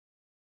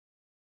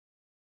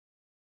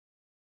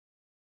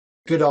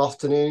Good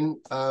afternoon,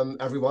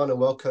 everyone, and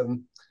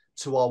welcome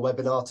to our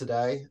webinar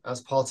today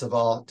as part of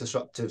our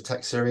Disruptive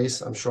Tech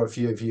series. I'm sure a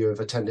few of you have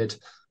attended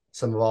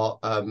some of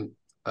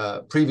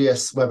our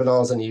previous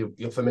webinars and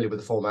you're familiar with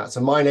the format.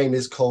 So my name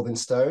is Kolvin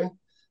Stone.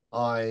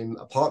 I'm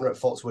a partner at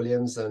Fox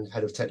Williams and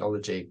head of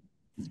technology.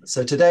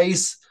 So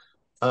today's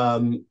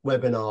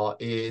webinar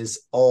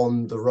is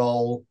on the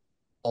role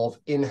of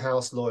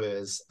in-house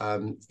lawyers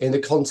in the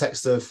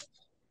context of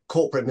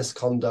corporate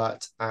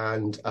misconduct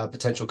and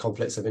potential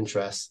conflicts of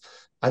interest,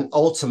 and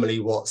ultimately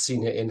what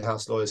senior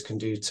in-house lawyers can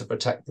do to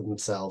protect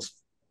themselves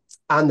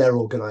and their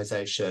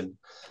organization.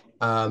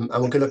 And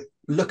we're going to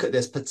look at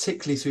this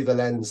particularly through the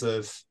lens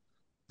of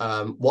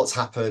what's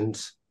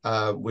happened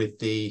with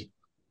the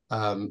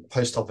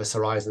Post Office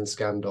Horizon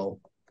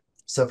scandal.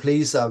 So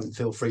please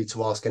feel free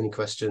to ask any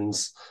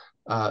questions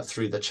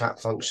through the chat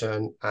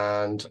function,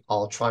 and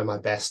I'll try my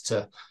best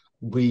to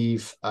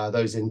weave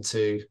those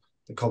into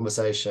the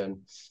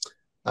conversation.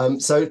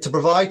 So to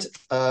provide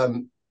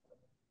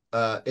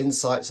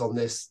insights on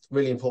this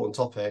really important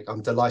topic,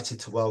 I'm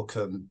delighted to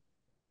welcome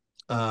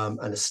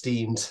an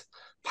esteemed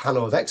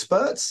panel of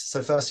experts.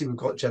 So firstly, we've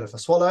got Jenifer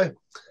Swallow,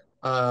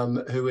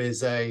 who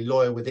is a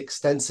lawyer with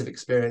extensive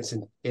experience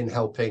in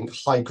helping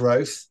high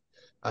growth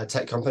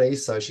tech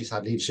companies. So she's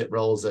had leadership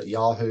roles at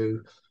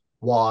Yahoo,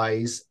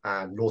 Wise,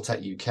 and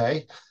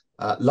LawtechUK.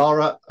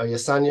 Lara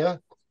Oyesanya,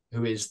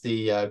 who is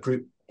the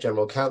Group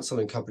General Counsel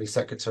and Company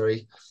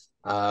Secretary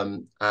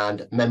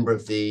and member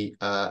of the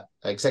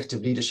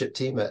executive leadership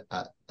team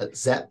at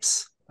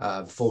Zepz,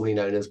 formerly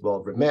known as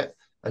WorldRemit,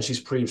 and she's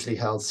previously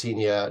held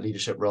senior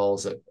leadership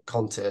roles at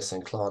Contis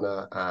and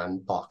Klarna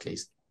and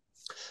Barclays.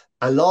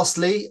 And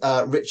lastly,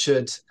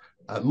 Richard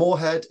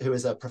Moorhead, who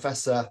is a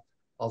professor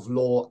of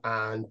law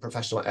and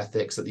professional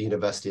ethics at the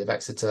University of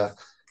Exeter,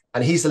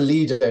 and he's a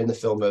leader in the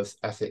field of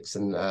ethics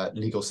and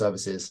legal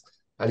services,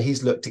 and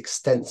he's looked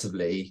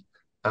extensively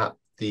at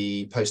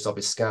the post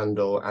office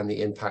scandal and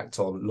the impact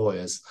on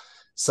lawyers.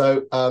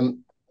 So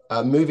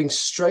moving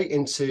straight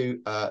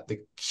into the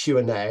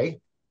Q&A,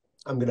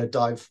 I'm going to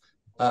dive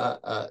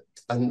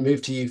and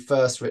move to you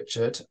first,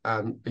 Richard,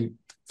 and be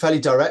fairly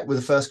direct with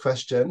the first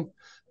question.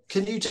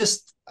 Can you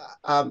just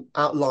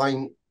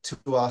outline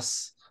to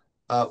us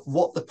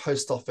what the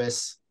post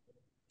office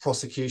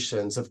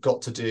prosecutions have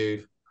got to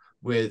do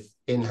with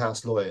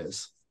in-house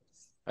lawyers?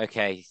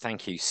 Okay,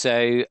 thank you.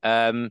 So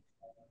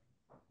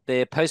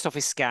the post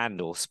office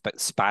scandal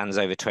spans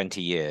over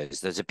 20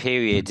 years. There's a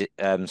period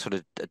sort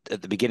of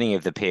at the beginning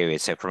of the period,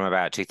 so from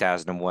about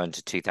 2001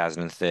 to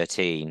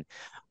 2013,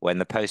 when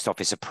the post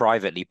office are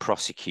privately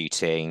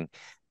prosecuting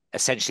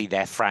essentially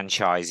their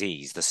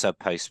franchisees, the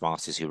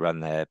sub-postmasters who run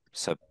their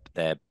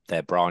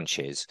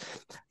branches,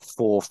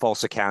 for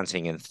false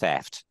accounting and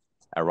theft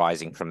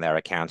arising from their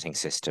accounting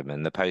system.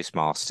 And the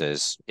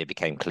postmasters, it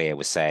became clear,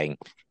 was saying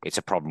it's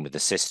a problem with the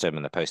system,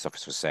 and the post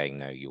office was saying,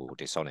 no, you're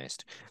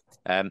dishonest.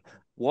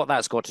 What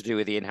that's got to do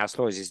with the in-house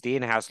lawyers is the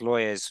in-house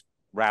lawyers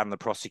ran the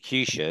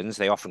prosecutions.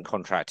 They often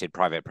contracted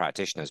private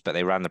practitioners, but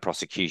they ran the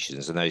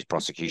prosecutions, and those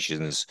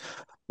prosecutions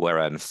were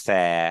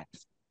unfair.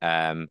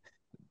 They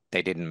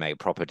didn't make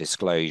proper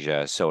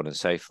disclosure, so on and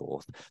so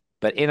forth.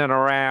 But in and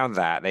around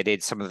that, they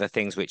did some of the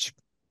things which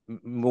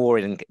more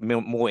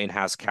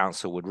in-house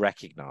counsel would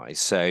recognize.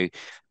 So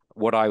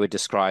what I would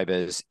describe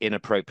as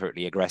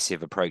inappropriately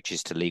aggressive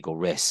approaches to legal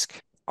risk,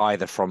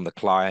 either from the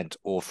client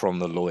or from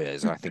the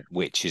lawyers, I think,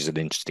 which is an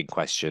interesting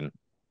question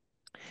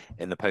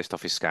in the post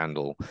office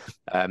scandal.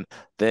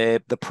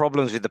 The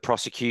problems with the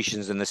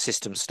prosecutions and the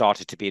system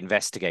started to be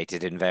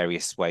investigated in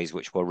various ways,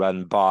 which were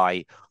run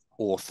by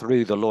or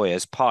through the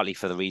lawyers, partly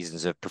for the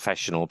reasons of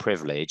professional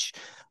privilege.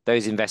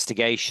 Those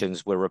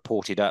investigations were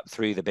reported up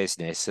through the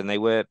business, and they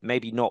were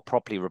maybe not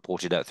properly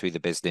reported up through the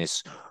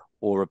business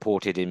or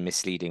reported in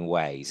misleading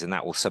ways. And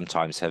that will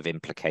sometimes have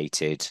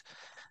implicated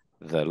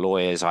the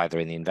lawyers either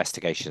in the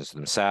investigations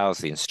themselves,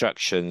 the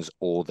instructions,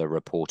 or the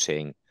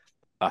reporting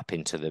up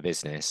into the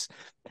business.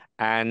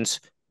 And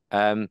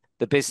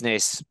the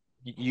business,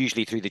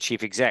 usually through the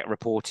chief exec,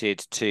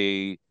 reported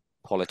to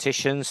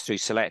politicians through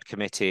select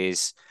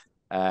committees,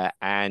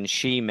 and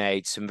she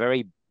made some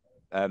very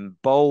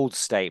bold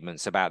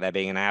statements about there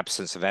being an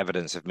absence of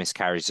evidence of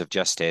miscarriage of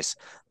justice.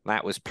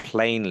 That was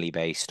plainly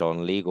based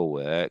on legal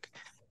work.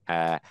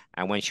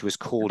 And when she was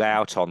called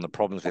out on the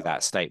problems with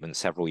that statement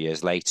several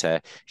years later,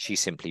 she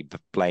simply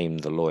blamed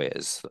the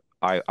lawyers.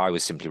 I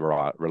was simply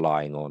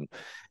relying on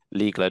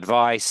legal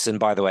advice. And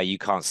by the way, you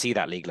can't see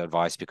that legal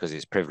advice because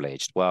it's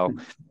privileged. Well,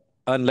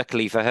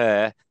 unluckily for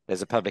her,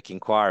 there's a public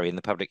inquiry, and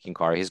the public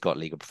inquiry has got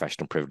legal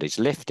professional privilege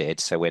lifted.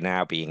 So we're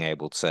now being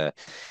able to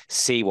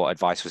see what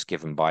advice was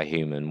given by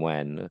whom and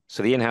when.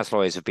 So the in-house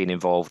lawyers have been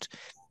involved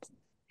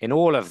in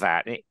all of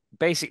that. It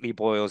basically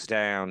boils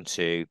down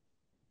to,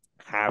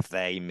 have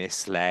they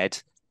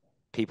misled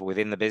people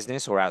within the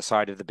business or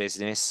outside of the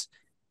business?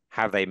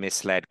 Have they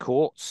misled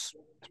courts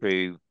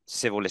through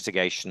civil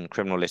litigation,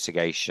 criminal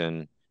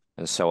litigation,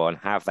 and so on?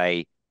 Have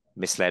they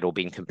misled or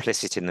been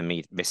complicit in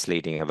the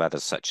misleading of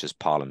others, such as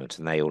Parliament?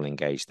 And they all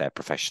engage their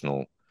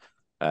professional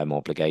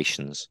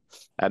obligations.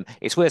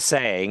 It's worth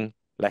saying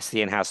lest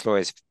the in-house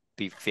lawyers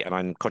and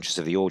I'm conscious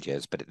of the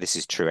audience, but this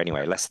is true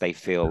anyway, lest they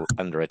feel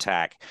under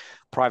attack,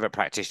 private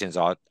practitioners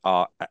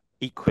are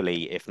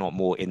equally, if not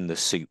more, in the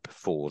soup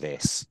for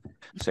this.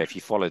 So if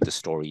you followed the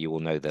story, you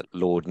will know that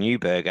Lord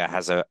Neuberger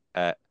has a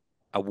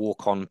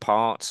walk-on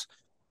part,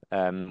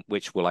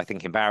 which will, I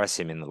think, embarrass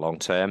him in the long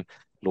term.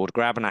 Lord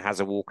Grabner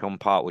has a walk-on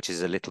part, which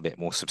is a little bit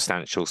more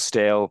substantial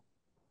still.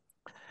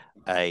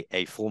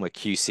 A former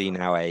QC,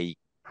 now a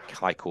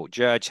High Court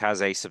judge,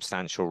 has a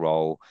substantial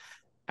role.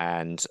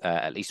 And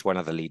at least one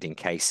other leading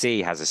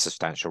KC has a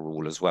substantial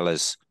role, as well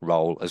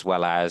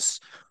as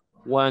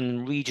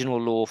one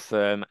regional law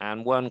firm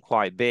and one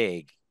quite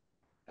big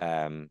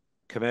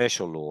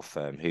commercial law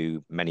firm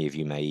who many of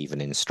you may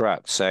even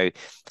instruct. So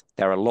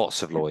there are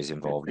lots of lawyers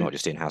involved, not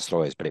just in-house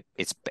lawyers, but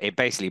it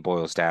basically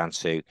boils down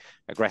to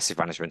aggressive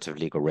management of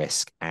legal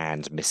risk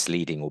and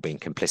misleading or being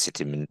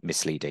complicit in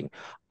misleading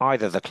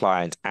either the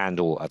client and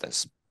or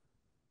others.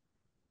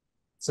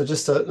 So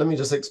let me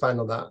just expand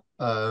on that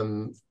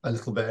a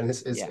little bit. And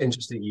it's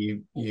interesting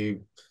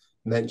you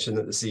mentioned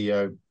that the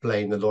CEO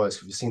blamed the lawyers,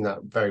 because we've seen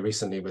that very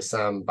recently with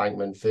Sam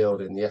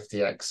Bankman-Fried in the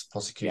FTX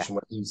prosecution,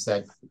 where he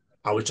said,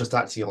 I was just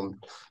acting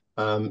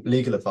on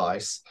legal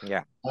advice.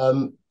 Yeah.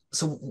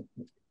 So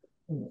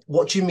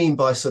what do you mean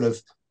by sort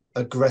of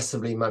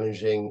aggressively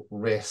managing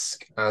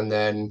risk and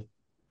then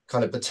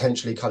kind of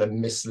potentially kind of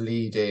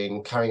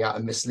carrying out a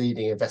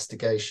misleading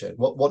investigation?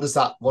 What does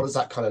that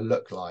kind of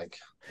look like?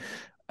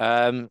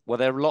 Well,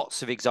 there are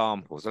lots of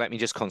examples. Let me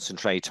just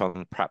concentrate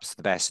on perhaps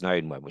the best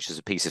known one, which is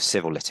a piece of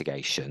civil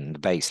litigation, the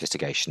base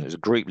litigation. It was a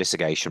group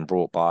litigation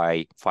brought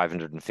by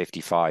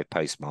 555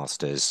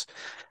 postmasters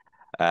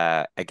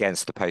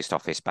against the Post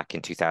Office back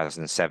in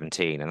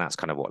 2017. And that's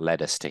kind of what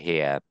led us to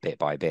here, bit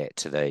by bit,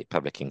 to the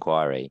public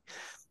inquiry.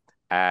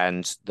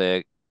 And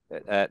the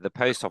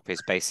Post Office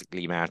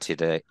basically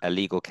mounted a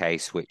legal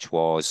case which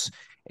was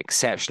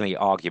exceptionally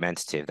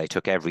argumentative. They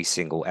took every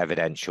single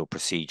evidential,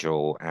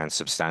 procedural, and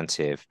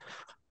substantive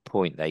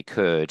point they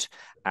could,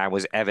 and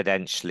was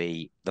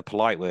evidentially, the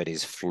polite word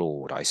is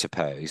flawed, I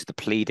suppose. The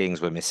pleadings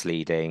were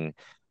misleading.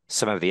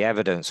 Some of the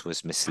evidence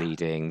was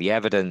misleading. The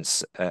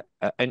evidence,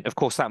 and of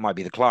course that might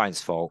be the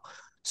client's fault,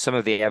 some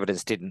of the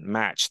evidence didn't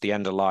match the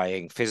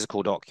underlying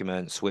physical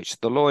documents, which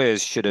the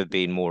lawyers should have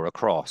been more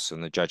across,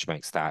 and the judge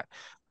makes that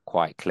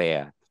quite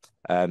clear.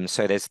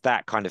 So there's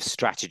that kind of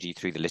strategy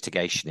through the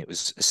litigation. It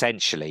was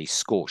essentially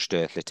scorched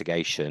earth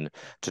litigation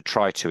to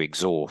try to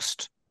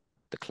exhaust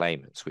the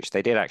claimants, which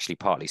they did actually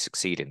partly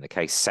succeed in. The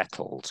case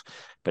settled,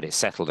 but it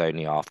settled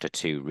only after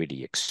two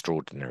really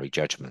extraordinary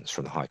judgments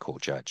from the High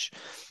Court judge,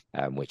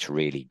 which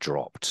really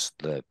dropped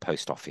the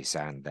Post Office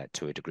and,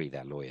 to a degree,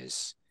 their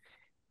lawyers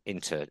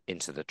into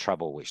the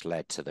trouble, which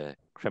led to the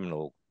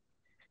Criminal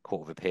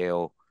Court of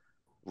Appeal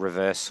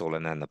reversal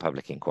and then the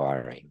public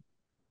inquiry.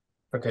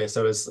 Okay,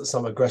 so it's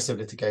some aggressive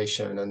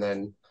litigation and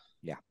then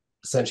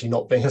essentially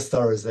not being as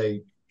thorough as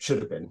they should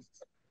have been.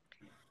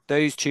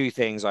 Those two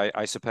things,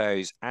 I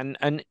suppose,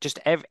 and just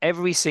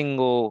every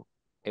single,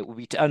 it would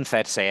be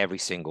unfair to say every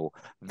single,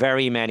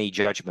 very many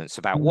judgments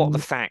about what the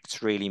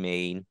facts really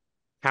mean,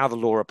 how the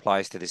law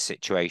applies to this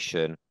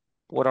situation,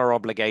 what our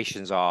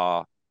obligations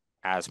are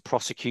as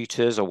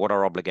prosecutors, or what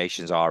our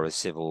obligations are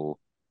as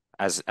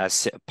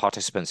as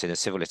participants in a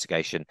civil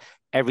litigation.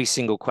 Every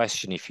single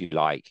question, if you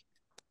like.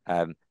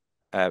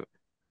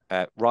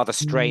 Rather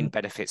strained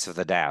benefits of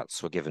the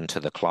doubts were given to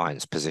the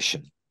client's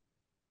position.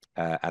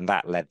 And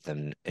that led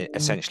them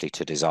essentially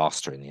to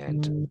disaster in the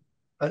end.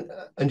 And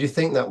do you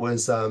think that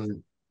was,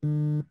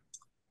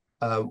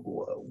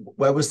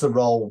 where was the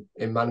role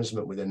in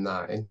management within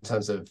that, in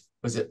terms of,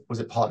 was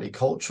it partly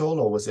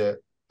cultural, or was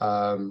it,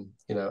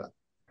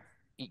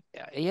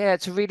 Yeah,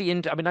 it's a really,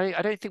 I mean,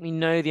 I don't think we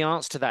know the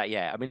answer to that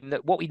yet. I mean,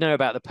 what we know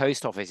about the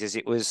Post Office is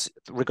it was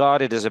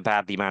regarded as a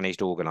badly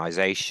managed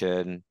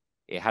organization.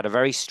 It had a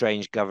very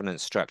strange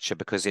governance structure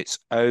because it's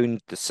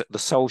owned, the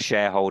sole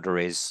shareholder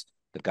is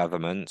the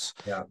government.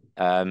 Yeah.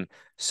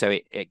 So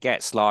it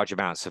gets large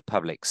amounts of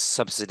public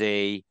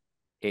subsidy.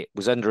 It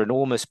was under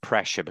enormous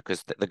pressure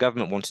because the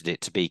government wanted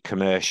it to be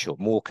commercial,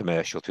 more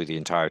commercial through the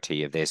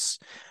entirety of this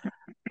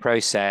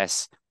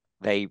process.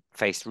 They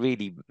faced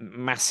really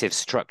massive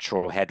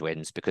structural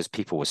headwinds because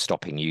people were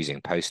stopping using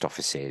post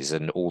offices,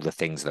 and all the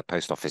things that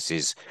post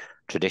offices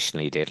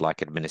traditionally did,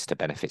 like administer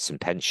benefits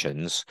and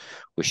pensions,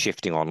 were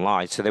shifting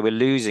online. So they were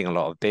losing a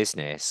lot of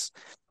business,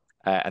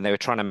 and they were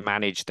trying to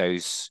manage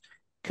those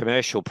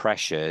commercial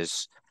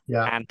pressures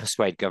and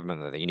persuade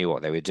government that they knew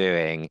what they were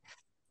doing,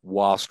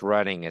 whilst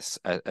running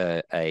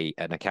an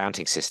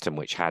accounting system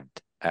which had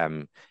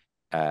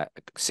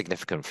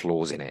significant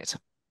flaws in it.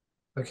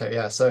 Okay,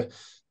 yeah. So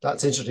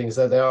that's interesting.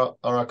 So there are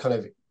a kind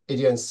of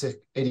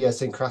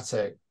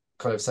idiosyncratic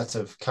kind of set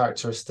of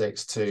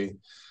characteristics to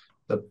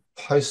the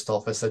Post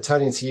Office. So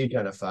turning to you,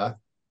 Jenifer,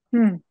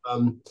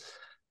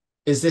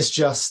 is this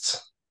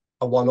just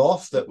a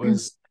one-off that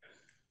was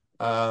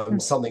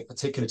something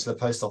particular to the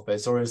Post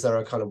Office, or is there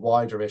a kind of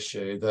wider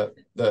issue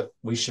that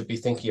we should be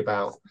thinking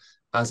about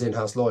as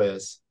in-house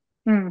lawyers?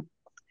 And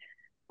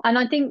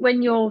I think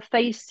when you're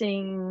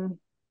facing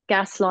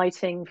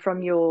gaslighting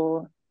from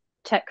your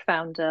tech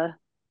founder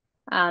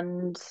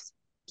and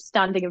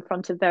standing in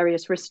front of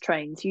various risk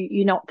trains.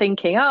 You're not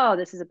thinking, oh,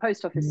 this is a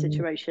post office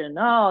situation.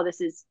 Oh, this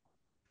is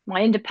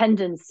my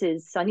independence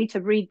is, I need to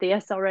read the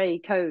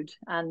SRA code,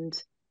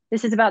 and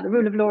this is about the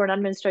rule of law and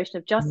administration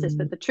of justice.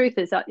 But the truth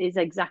is that is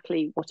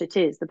exactly what it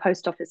is. The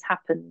post office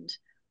happened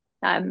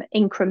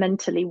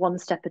incrementally, one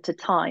step at a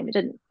time. It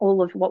didn't,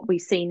 all of what we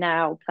see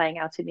now playing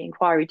out in the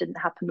inquiry didn't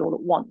happen all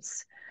at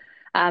once.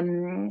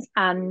 And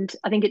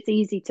I think it's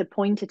easy to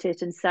point at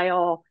it and say,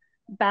 oh,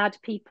 bad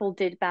people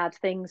did bad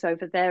things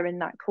over there in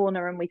that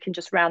corner and we can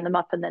just round them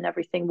up and then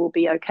everything will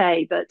be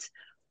okay. But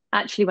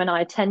actually, when I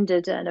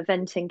attended an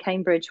event in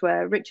Cambridge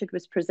where Richard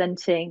was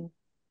presenting,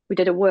 we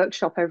did a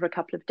workshop over a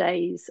couple of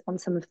days on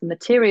some of the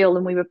material,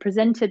 and we were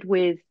presented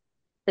with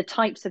the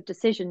types of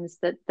decisions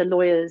that the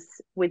lawyers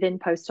within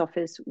Post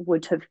Office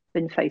would have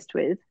been faced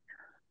with.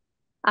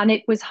 And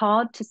it was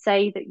hard to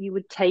say that you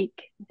would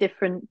take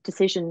different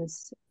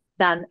decisions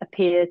than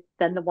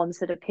the ones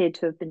that appeared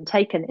to have been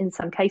taken in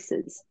some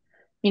cases.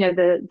 You know,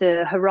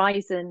 the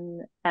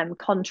Horizon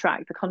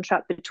contract, the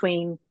contract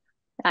between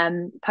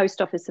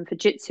Post Office and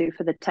Fujitsu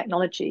for the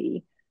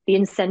technology, the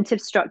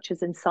incentive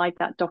structures inside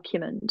that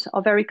document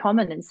are very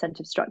common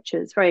incentive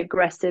structures, very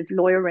aggressive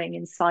lawyering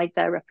inside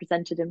there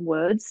represented in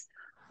words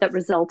that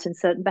result in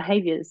certain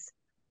behaviors.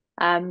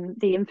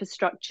 The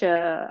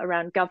infrastructure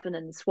around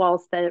governance,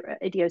 whilst there are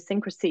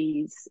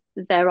idiosyncrasies,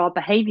 there are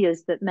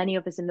behaviors that many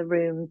of us in the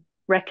room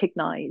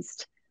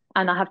recognized.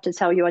 And I have to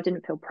tell you, I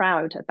didn't feel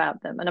proud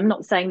about them. And I'm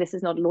not saying this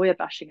is not lawyer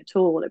bashing at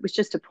all. It was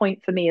just a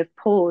point for me of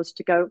pause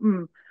to go,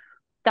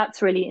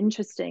 that's really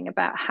interesting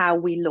about how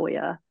we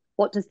lawyer.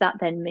 What does that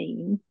then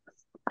mean?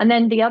 And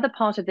then the other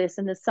part of this,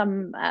 and there's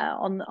some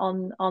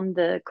on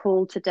the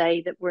call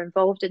today that were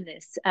involved in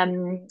this,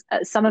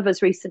 some of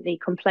us recently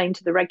complained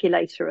to the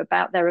regulator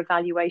about their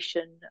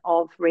evaluation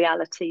of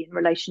reality in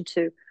relation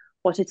to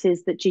what it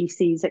is that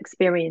GCs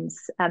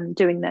experience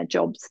doing their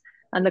jobs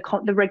and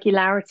the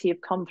regularity of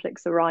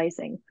conflicts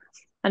arising.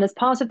 And as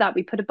part of that,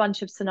 we put a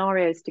bunch of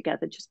scenarios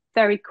together, just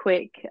very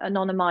quick,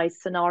 anonymized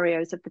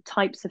scenarios of the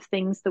types of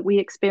things that we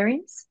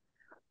experience.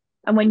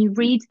 And when you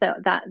read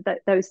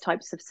those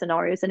types of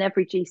scenarios, and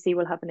every GC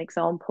will have an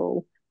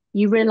example,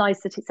 you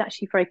realize that it's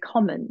actually very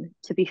common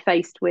to be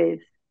faced with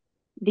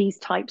these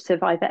types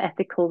of either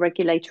ethical,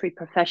 regulatory,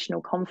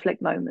 professional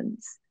conflict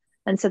moments.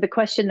 And so the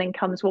question then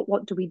comes,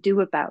 what do we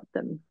do about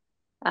them?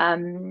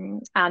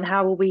 And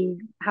how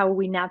are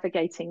we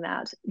navigating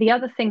that? The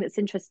other thing that's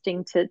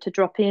interesting to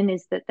drop in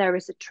is that there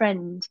is a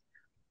trend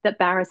that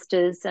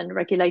barristers and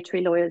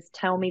regulatory lawyers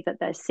tell me that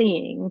they're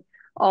seeing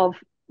of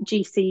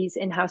GCs,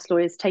 in-house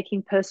lawyers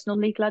taking personal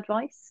legal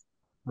advice.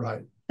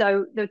 Right.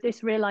 So there's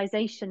this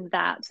realization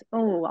that,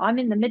 oh, I'm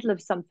in the middle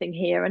of something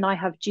here and I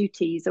have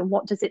duties, and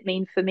what does it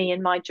mean for me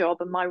in my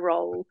job and my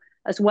role,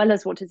 as well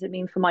as what does it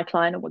mean for my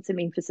client and what does it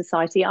mean for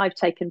society? I've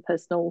taken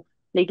personal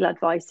legal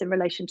advice in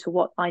relation to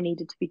what I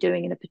needed to be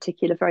doing in a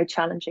particular very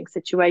challenging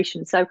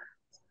situation. So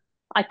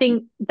I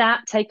think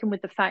that, taken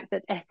with the fact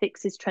that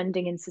ethics is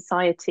trending in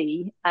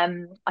society,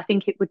 I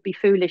think it would be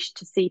foolish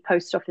to see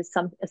Post Office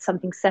as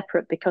something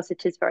separate, because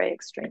it is very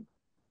extreme.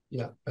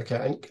 Yeah.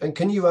 Okay. And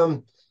can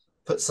you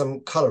put some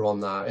color on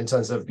that in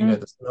terms of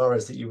the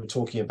scenarios that you were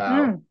talking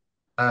about,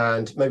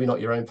 and maybe not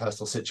your own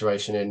personal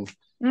situation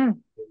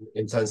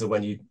in terms of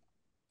when you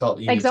felt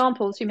that you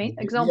examples? You mean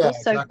examples?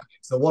 Yeah, exactly.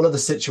 So what are the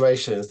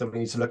situations that we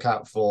need to look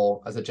out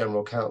for as a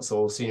general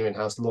counsel, senior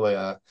in-house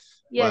lawyer,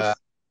 where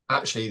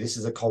actually this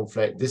is a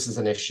conflict, this is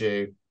an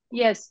issue?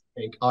 Yes.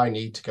 I think I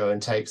need to go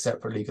and take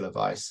separate legal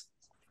advice.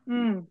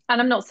 And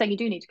I'm not saying you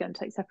do need to go and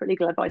take separate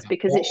legal advice,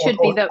 because it should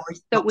be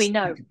that we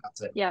know.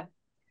 Yeah.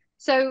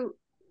 So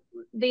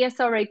the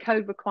SRA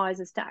code requires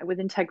us to act with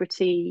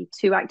integrity,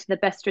 to act in the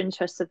best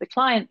interests of the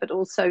client, but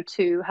also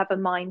to have a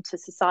mind to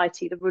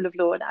society, the rule of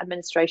law and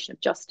administration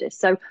of justice.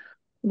 So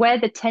where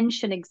the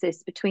tension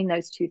exists between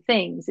those two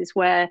things is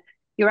where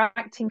you're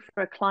acting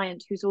for a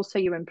client who's also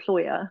your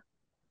employer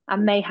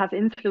and may have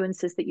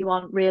influences that you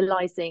aren't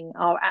realizing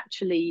are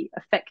actually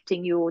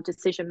affecting your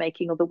decision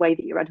making or the way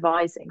that you're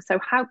advising. So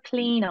how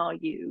clean are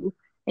you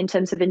in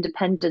terms of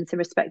independence in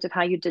respect of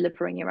how you're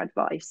delivering your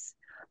advice?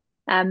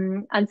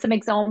 And some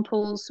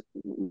examples,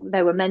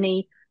 there were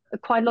many,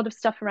 quite a lot of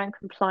stuff around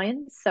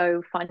compliance,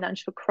 so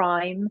financial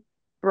crime,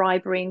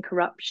 bribery and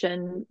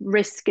corruption,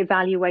 risk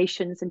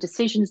evaluations and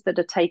decisions that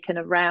are taken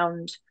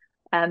around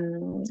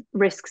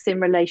risks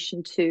in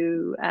relation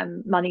to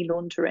money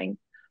laundering,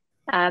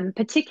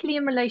 particularly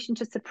in relation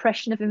to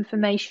suppression of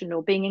information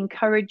or being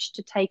encouraged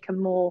to take a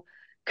more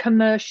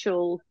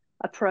commercial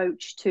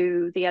approach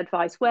to the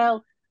advice.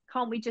 Well,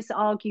 can't we just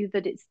argue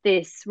that it's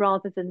this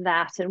rather than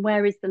that? And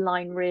where is the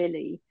line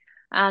really?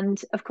 And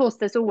of course,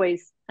 there's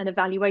always an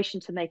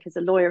evaluation to make as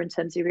a lawyer in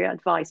terms of your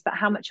advice, but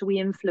how much are we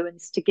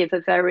influenced to give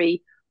a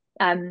very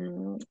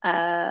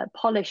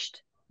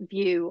polished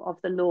view of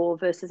the law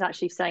versus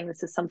actually saying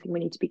this is something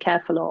we need to be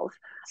careful of?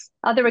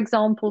 Other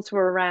examples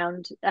were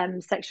around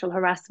sexual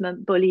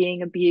harassment,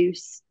 bullying,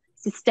 abuse,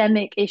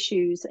 systemic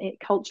issues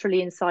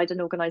culturally inside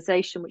an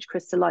organization which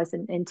crystallize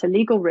into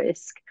legal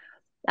risk,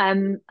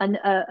 and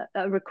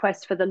a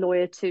request for the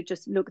lawyer to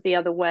just look the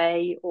other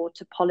way or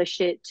to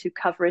polish it, to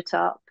cover it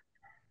up.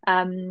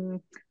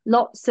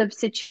 Lots of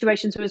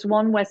situations. There was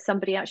one where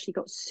somebody actually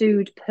got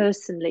sued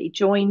personally,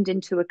 joined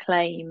into a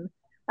claim,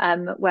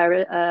 where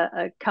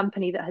a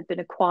company that had been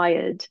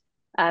acquired,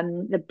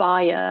 the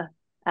buyer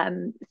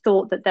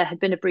thought that there had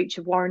been a breach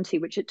of warranty,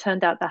 which it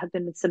turned out there had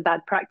been some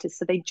bad practice.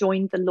 So they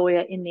joined the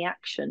lawyer in the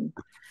action.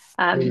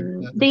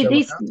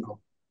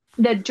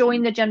 They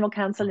joined the general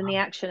counsel in the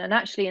action. And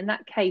actually, in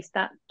that case,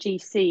 that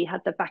GC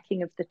had the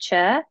backing of the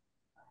chair,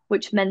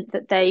 which meant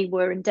that they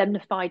were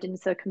indemnified in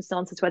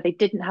circumstances where they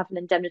didn't have an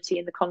indemnity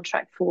in the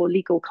contract for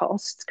legal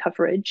costs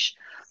coverage.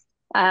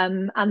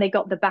 And they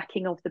got the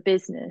backing of the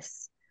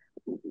business.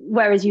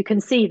 Whereas you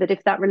can see that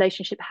if that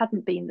relationship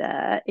hadn't been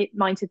there, it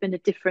might have been a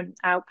different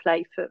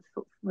outplay for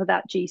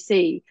that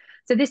GC.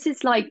 So this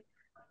is like,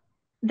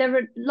 there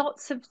are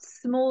lots of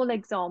small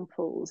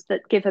examples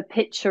that give a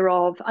picture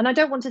of, and I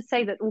don't want to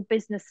say that all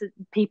business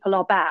people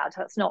are bad.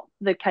 That's not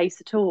the case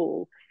at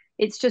all.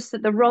 It's just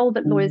that the role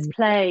that lawyers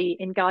play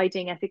in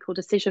guiding ethical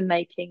decision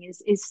making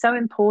is so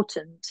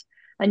important.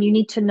 And you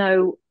need to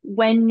know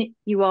when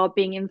you are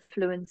being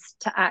influenced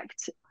to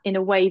act in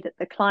a way that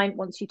the client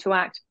wants you to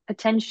act,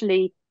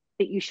 potentially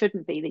that you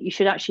shouldn't be, that you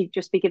should actually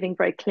just be giving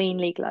very clean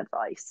legal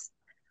advice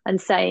and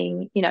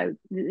saying, you know,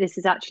 this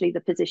is actually the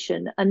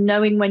position, and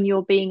knowing when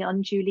you're being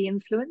unduly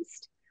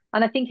influenced.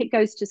 And I think it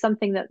goes to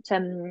something that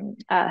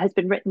has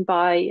been written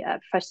by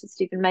Professor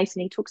Stephen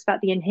Mason. He talks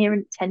about the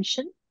inherent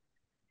tension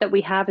that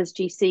we have as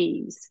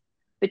GCs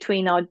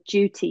between our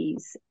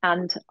duties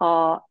and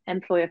our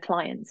employer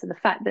clients, and the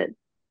fact that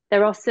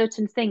there are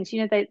certain things,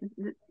 you know,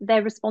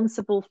 they're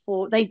responsible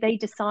for, they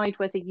decide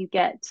whether you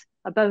get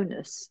a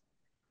bonus.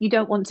 You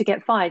don't want to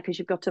get fired because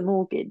you've got a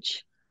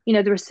mortgage. You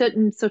know, there are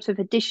certain sort of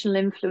additional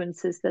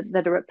influences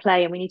that are at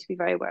play, and we need to be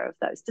very aware of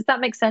those. Does that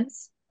make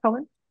sense,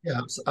 Colin?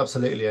 Yeah,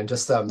 absolutely. And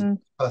just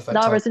perfect.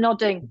 Lara's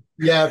nodding.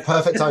 Yeah,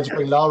 perfect time to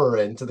bring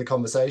Lara into the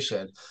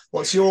conversation.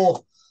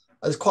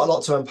 There's quite a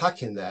lot to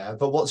unpack in there,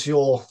 but what's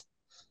your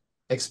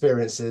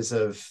experiences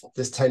of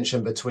this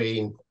tension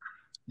between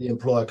the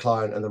employer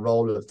client and the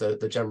role of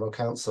the general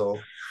counsel?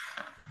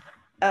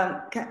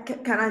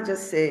 Can I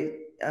just say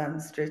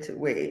straight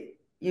away,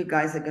 you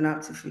guys are going to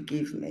have to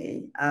forgive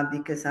me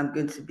because I'm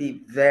going to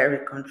be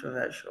very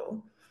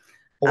controversial.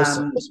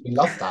 Awesome. We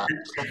love that.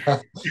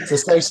 It's a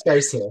safe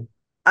space here.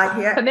 I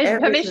hear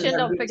permission,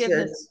 not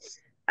forgiveness.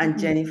 And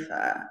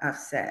Jenifer have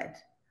said.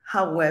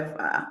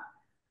 However,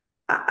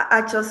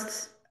 I'm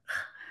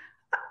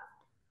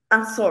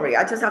sorry.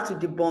 I just have to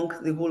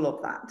debunk the whole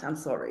of that. I'm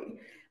sorry.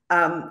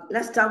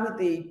 Let's start with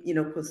the,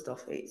 post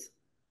office.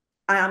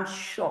 I am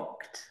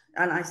shocked,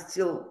 and I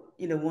still,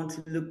 want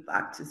to look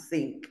back to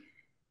think,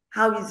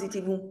 how is it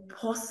even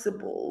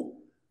possible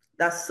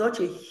that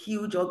such a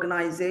huge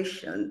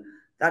organization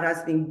that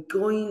has been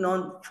going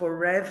on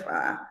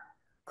forever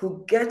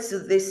could get to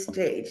this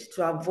stage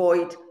to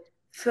avoid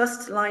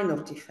first line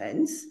of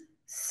defense,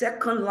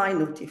 second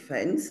line of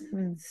defense,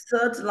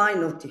 third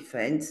line of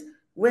defense?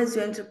 Where's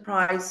your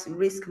enterprise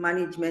risk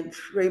management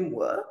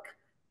framework?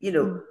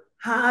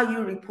 How are you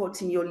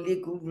reporting your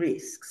legal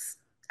risks?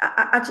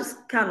 I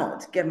just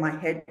cannot get my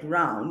head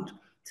around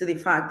to the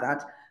fact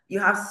that you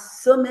have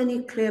so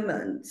many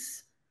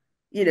claimants,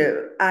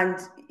 and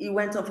it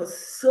went on for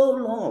so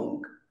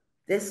long.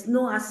 There's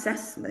no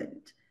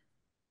assessment.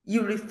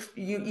 You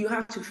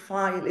have to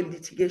file a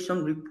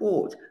litigation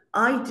report.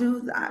 I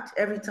do that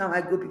every time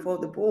I go before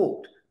the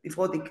board,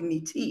 before the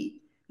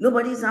committee.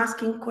 Nobody's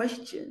asking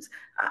questions.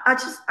 I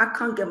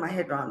can't get my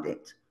head around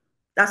it.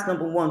 That's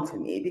number one for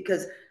me,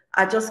 because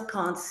I just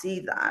can't see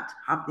that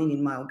happening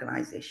in my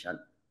organization.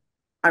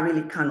 I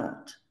really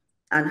cannot.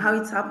 And how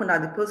it's happened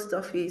at the post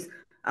office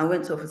and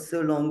went on for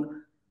so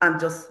long, I'm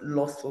just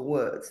lost for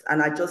words.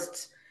 And I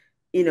just,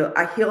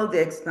 I hear all the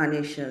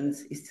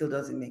explanations. It still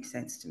doesn't make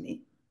sense to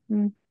me.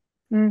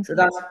 So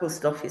that's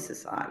post office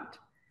aside.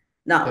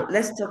 Now,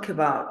 let's talk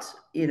about,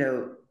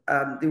 the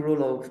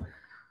role of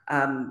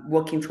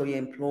working for your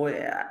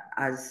employer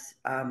as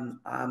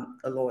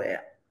a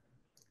lawyer.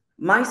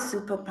 My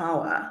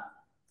superpower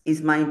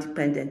is my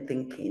independent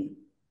thinking.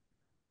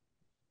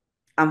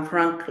 And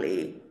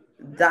frankly,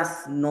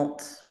 that's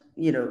not,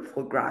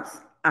 for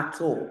grabs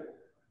at all.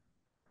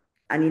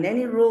 And in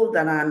any role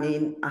that I'm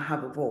in, I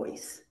have a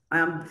voice. I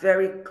am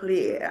very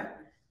clear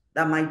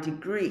that my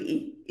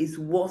degree is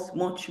worth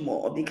much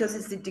more, because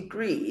it's the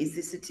degree, it's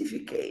the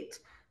certificate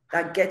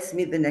that gets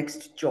me the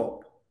next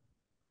job,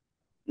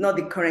 not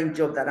the current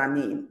job that I'm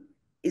in.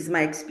 It's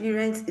my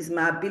experience, it's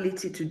my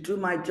ability to do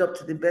my job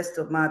to the best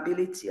of my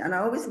ability. And I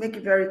always make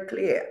it very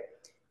clear,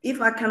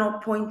 if I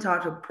cannot point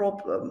out a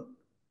problem,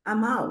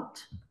 I'm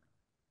out.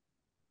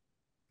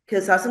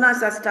 Because as soon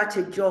as I start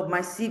a job, my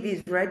CV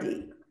is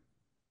ready.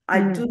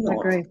 I do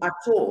not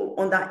at all,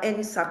 under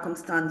any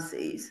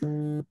circumstances,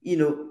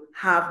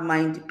 have my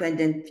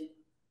independent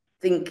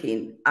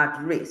thinking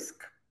at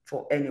risk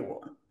for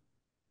anyone.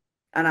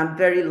 And I'm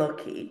very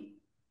lucky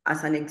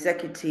as an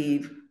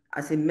executive,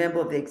 as a member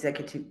of the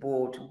executive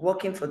board,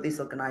 working for these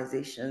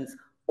organizations,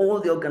 all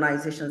the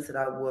organizations that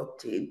I've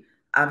worked in,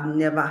 I've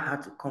never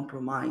had to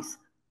compromise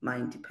my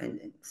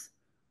independence.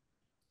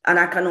 And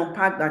I can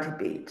unpack that a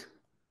bit.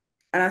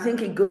 And I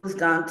think it goes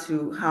down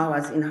to how,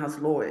 as in-house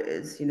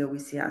lawyers, we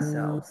see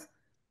ourselves.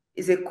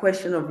 It's a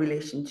question of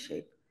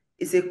relationship.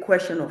 It's a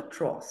question of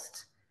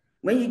trust.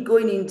 When you're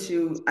going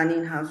into an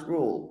in-house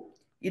role,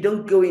 you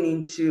don't go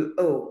into,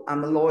 oh,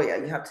 I'm a lawyer,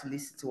 you have to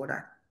listen to what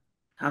I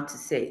have to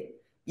say.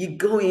 You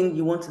go in,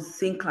 you want to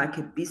think like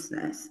a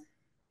business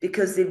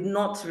because they've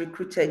not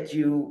recruited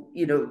you,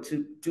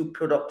 to do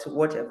product or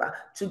whatever,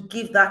 to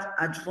give that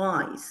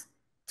advice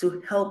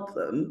to help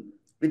them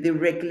with the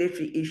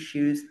regulatory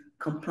issues,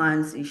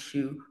 compliance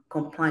issue,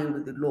 complying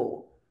with the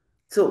law.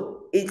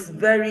 So it's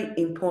very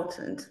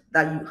important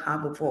that you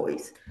have a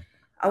voice.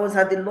 I was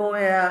at the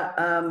lawyer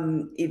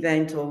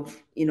event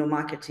of,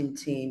 marketing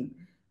team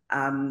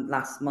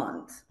last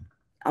month.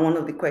 And one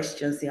of the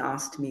questions they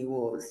asked me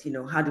was,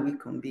 how do we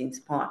convince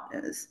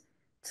partners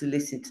to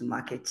listen to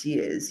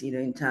marketeers,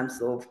 in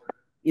terms of,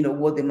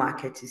 what the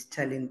market is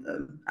telling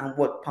them and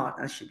what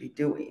partners should be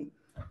doing.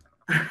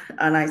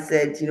 And I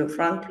said,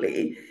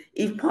 frankly,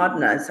 if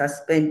partners are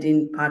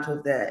spending part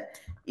of their,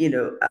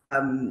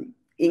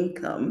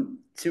 income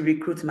to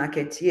recruit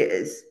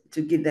marketeers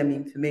to give them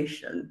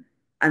information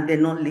and they're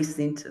not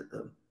listening to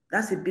them,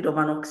 that's a bit of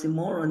an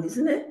oxymoron,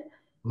 isn't it?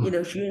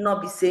 Should you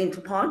not be saying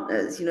to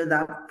partners,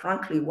 that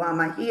frankly, why am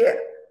I here?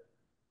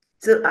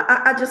 So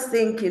I just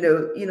think,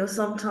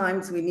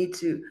 sometimes we need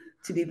to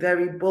be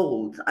very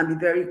bold and be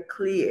very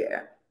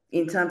clear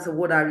in terms of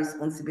what our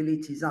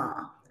responsibilities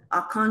are.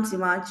 I can't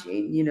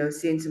imagine,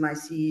 saying to my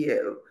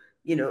CEO,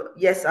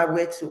 yes, I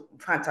wear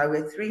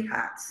 3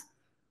 hats.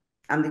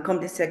 I'm the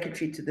company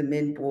secretary to the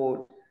main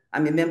board.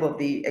 I'm a member of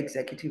the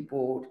executive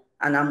board,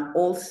 and I'm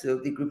also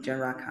the group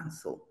general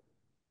counsel.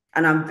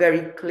 And I'm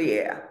very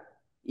clear,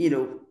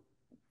 in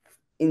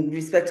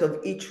respect of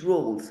each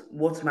role,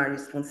 what my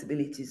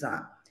responsibilities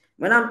are.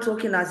 When I'm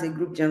talking as a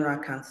group general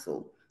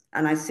counsel,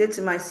 and I say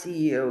to my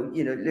CEO,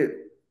 look,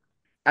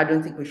 I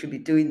don't think we should be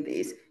doing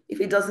this. If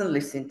he doesn't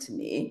listen to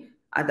me,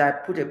 either I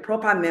put a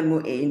proper memo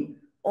in,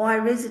 or I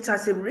raise it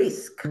as a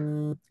risk,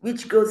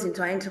 which goes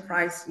into our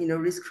enterprise,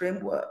 risk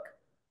framework.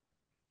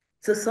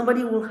 So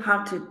somebody will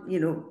have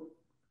to,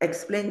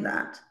 explain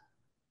that,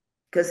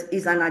 because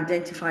it's an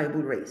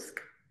identifiable risk,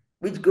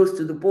 which goes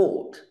to the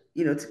board,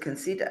 to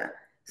consider.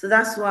 So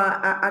that's why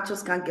I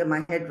just can't get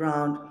my head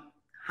around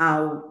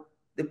how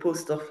the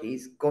post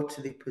office got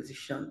to the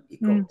position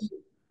it got to.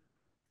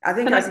 I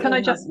think can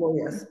I just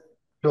lawyers.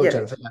 Sure, yeah.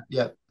 Jenifer,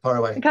 yeah, far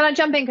away. Can I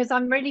jump in? Because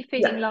I'm really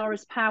feeling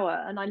Lara's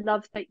power, and I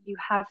love that you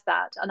have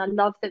that. And I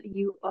love that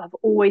you have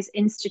always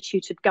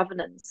instituted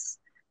governance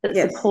that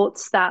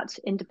supports that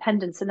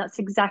independence. And that's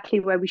exactly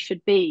where we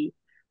should be.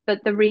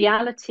 But the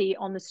reality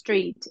on the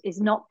street is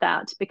not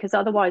that, because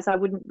otherwise I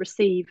wouldn't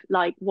receive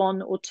like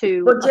 1 or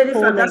 2. But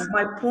Jenifer, that's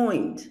my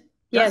point.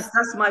 Yes,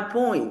 that's my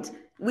point.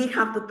 We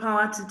have the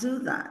power to do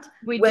that.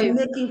 We're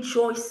making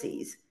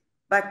choices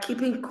by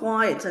keeping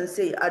quiet and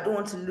say, I don't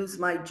want to lose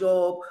my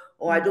job,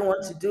 or I don't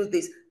want to do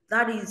this.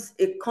 That is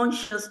a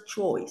conscious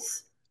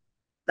choice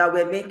that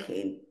we're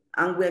making.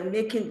 And we're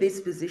making this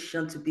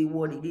position to be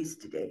what it is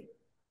today.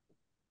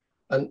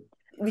 And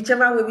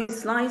whichever way we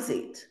slice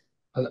it,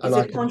 it's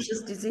a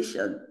conscious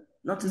decision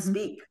not to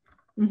speak.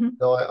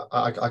 No,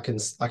 I can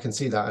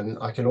see that, and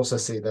I can also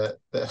see that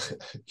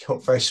you're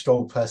a very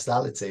strong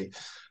personality,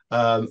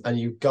 and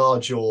you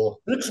guard your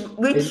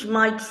which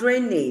my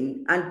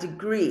training and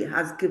degree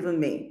has given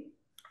me.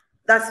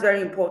 That's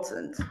very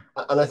important.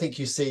 And I think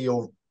you see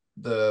you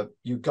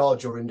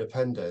guard your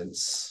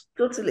independence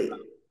totally.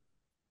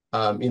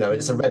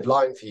 It's a red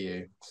line for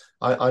you.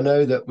 I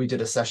know that we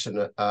did a session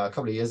a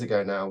couple of years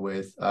ago now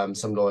with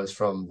some lawyers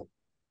from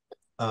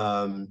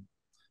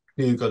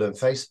Google and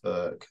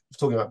Facebook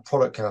talking about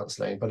product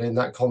counseling, but in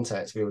that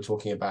context we were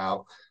talking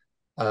about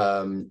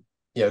kind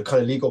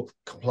of legal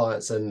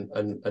compliance and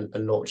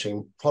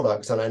launching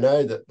products. And I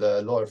know that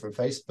the lawyer from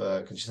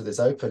Facebook, and she said this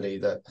openly,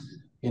 that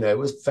it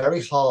was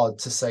very hard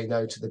to say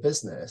no to the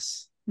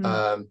business. They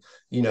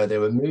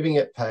were moving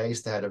at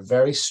pace. They had a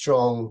very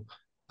strong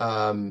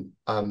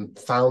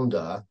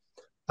founder,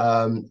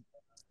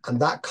 and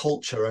that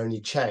culture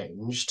only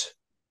changed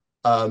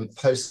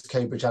post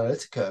Cambridge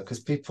Analytica, because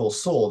people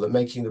saw that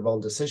making the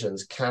wrong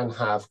decisions can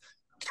have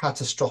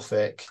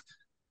catastrophic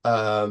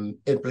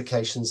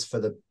implications for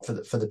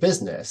the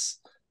business.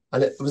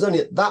 And it was only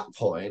at that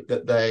point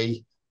that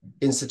they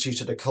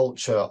instituted a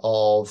culture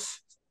of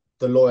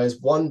the lawyers,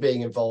 one,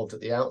 being involved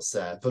at the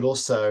outset, but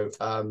also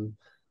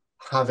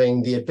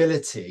having the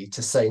ability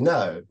to say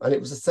no. And it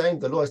was the same,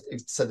 the lawyers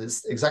said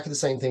it's exactly the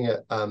same thing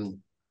at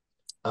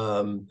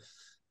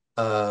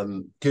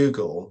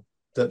Google,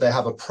 that they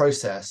have a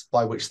process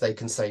by which they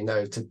can say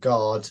no to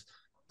guard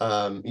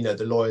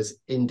the lawyer's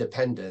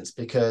independence,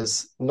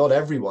 because not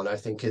everyone, I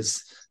think,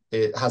 has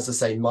the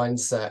same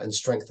mindset and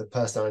strength of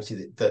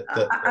personality that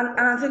and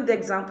I think the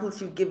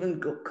examples you've given,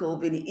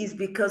 Kolvin, is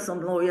because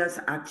some lawyers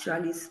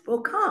actually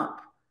spoke up.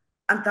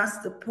 And that's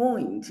the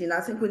point. You know,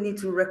 I think we need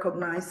to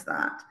recognize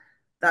that,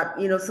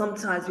 you know,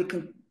 sometimes we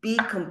can be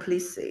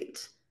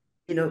complicit,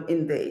 you know,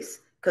 in this.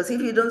 Because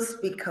if you don't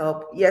speak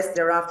up, yes,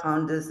 there are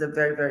founders that are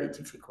very, very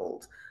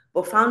difficult.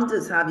 But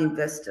founders have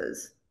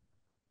investors.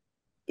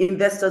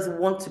 Investors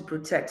want to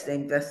protect their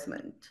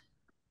investment.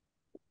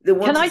 They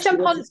want Can to I see jump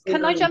what on? is going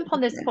Can I on in jump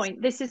on this business.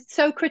 point? This is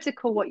so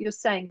critical what you're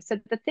saying. So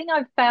the thing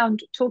I've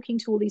found talking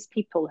to all these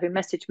people who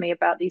message me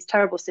about these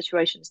terrible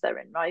situations they're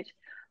in, right?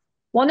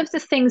 One of the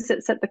things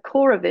that's at the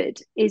core of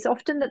it is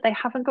often that they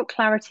haven't got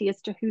clarity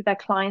as to who their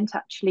client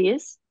actually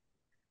is.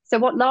 So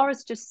what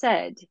Lara's just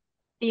said,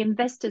 the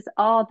investors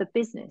are the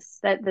business,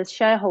 that the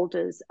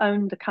shareholders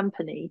own the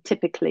company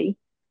typically,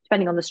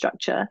 depending on the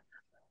structure,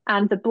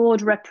 and the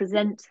board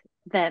represent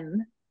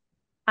them.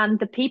 And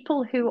the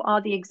people who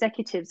are the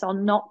executives are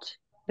not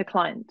the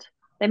client.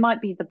 They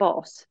might be the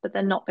boss, but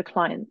they're not the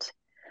client.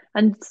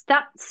 And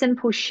that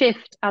simple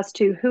shift as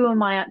to who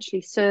am I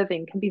actually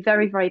serving can be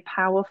very, very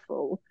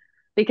powerful,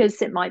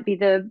 because it might be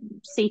the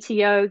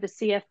CTO, the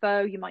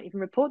CFO, you might even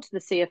report to the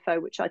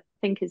CFO, which I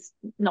think is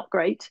not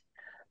great.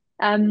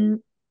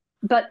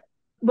 But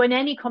when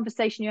any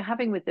conversation you're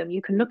having with them,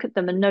 you can look at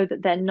them and know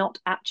that they're not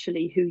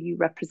actually who you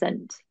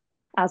represent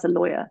as a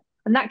lawyer.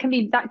 And that can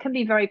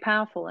be very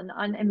powerful.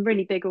 And in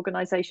really big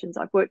organizations,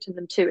 I've worked in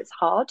them too, it's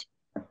hard.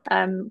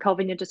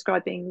 Kolvin, you're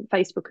describing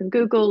Facebook and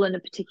Google,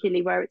 and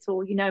particularly where it's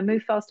all, you know,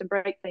 move fast and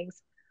break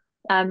things.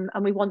 And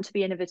we want to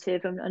be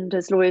innovative, and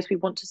as lawyers, we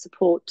want to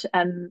support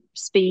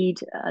speed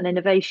and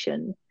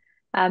innovation.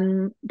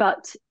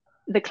 But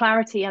the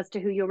clarity as to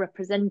who you're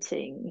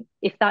representing,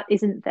 if that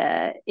isn't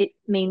there, it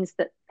means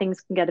that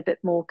things can get a bit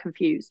more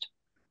confused.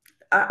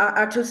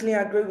 I totally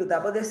agree with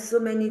that, but there's so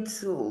many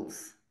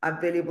tools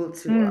available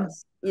to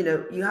us. You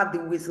know, you have the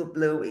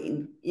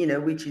whistleblowing, you know,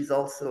 which is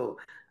also,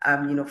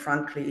 you know,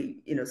 frankly,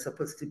 you know,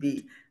 supposed to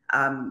be,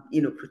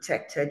 you know,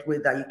 protected,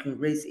 where that you can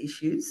raise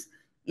issues.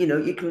 You know,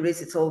 you can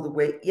raise it all the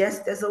way. Yes,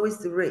 there's always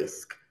the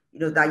risk, you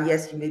know, that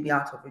yes, you may be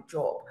out of a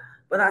job.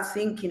 But I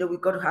think, you know,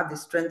 we've got to have the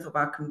strength of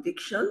our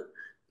conviction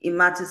in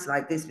matters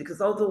like this,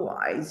 because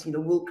otherwise, you know,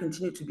 we'll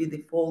continue to be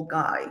the fall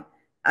guy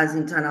as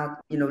internal,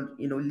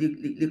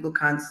 legal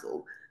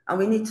counsel. And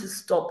we need to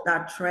stop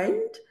that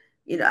trend.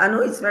 You know, I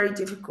know it's very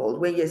difficult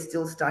when you're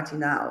still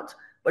starting out,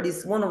 but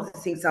it's one of the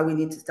things that we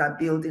need to start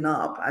building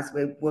up as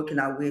we're working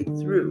our way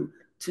through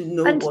to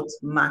know what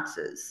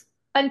matters.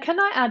 And can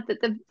I add that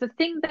the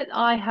thing that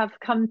I have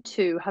come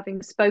to,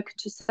 having spoken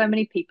to so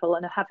many people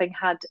and having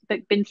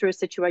been through a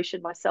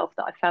situation myself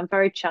that I found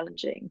very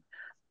challenging,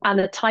 and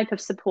the type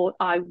of support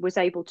I was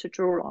able to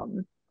draw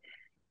on,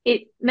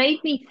 it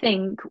made me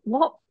think,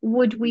 what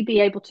would we be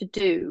able to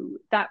do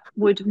that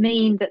would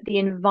mean that the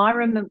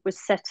environment was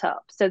set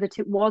up so that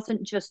it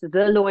wasn't just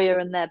the lawyer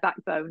and their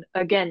backbone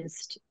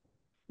against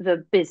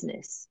the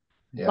business?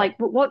 Yeah. Like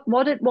what's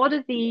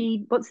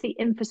the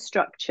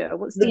infrastructure?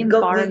 What's the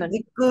environment?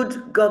 The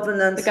good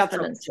governance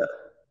structure.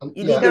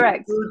 You need a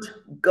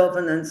good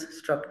governance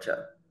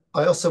structure.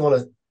 I also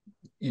want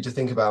you to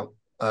think about,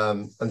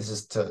 and this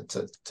is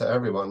to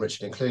everyone,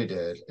 Richard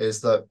included, is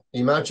that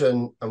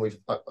imagine, and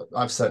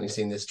I've certainly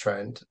seen this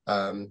trend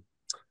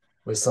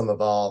with some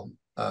of our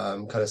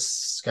kind of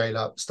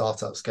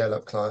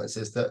startup clients,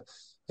 is that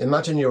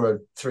imagine you're a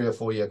 3 or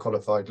 4 year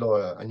qualified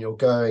lawyer and you're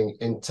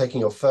taking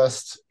your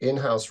first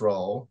in-house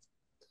role.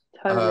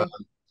 Totally.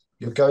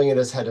 You're going in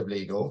as head of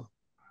legal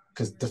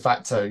because de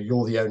facto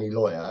you're the only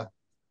lawyer.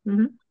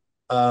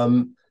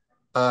 Mm-hmm.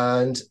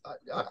 And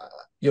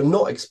you're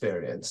not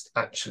experienced,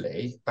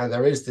 actually, and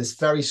there is this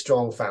very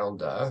strong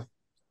founder,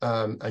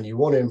 and you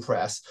want to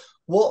impress.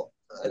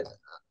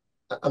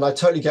 And I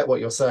totally get what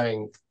you're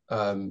saying,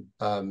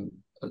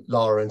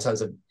 Lara, in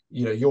terms of,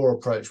 you know, your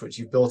approach, which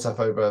you've built up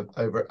over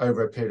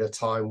a period of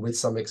time with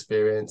some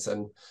experience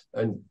and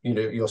you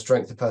know, your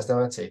strength of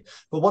personality.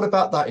 But what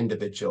about that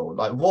individual?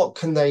 Like, what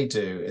can they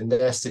do in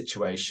their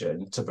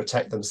situation to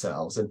protect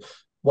themselves? And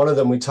one of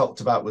them we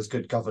talked about was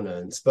good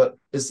governance. But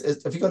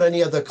have you got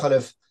any other kind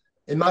of,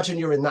 imagine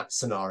you're in that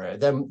scenario,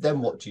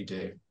 then what do you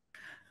do?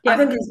 Yeah. I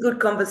think it's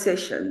good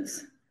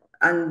conversations.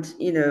 And,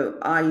 you know,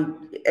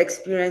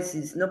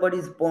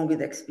 nobody's born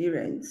with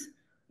experience.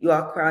 You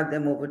acquire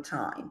them over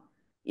time.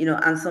 You know,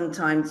 and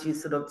sometimes you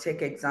sort of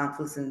take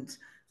examples and,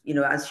 you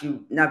know, as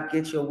you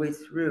navigate your way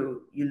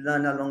through, you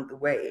learn along the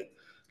way.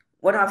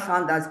 What I've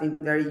found that's been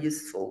very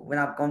useful when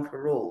I've gone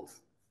for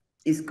roles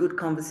is good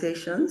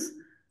conversations.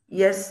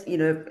 Yes, you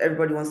know, if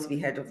everybody wants to be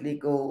head of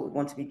legal,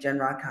 want to be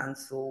general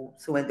counsel,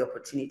 so when the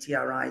opportunity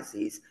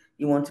arises,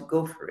 you want to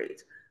go for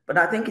it. But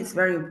I think it's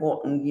very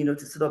important, you know,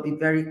 to sort of be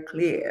very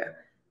clear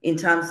in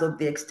terms of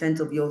the extent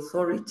of your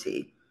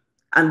authority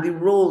and the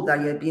role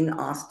that you're being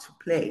asked to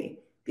play.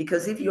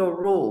 Because if your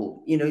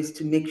role, you know, is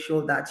to make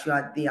sure that you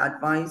are the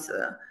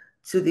advisor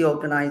to the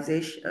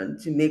organization,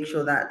 to make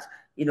sure that,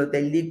 you know,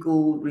 the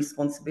legal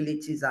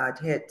responsibilities are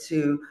adhered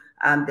to,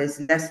 and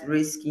there's less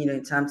risk, you know,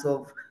 in terms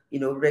of, you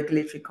know,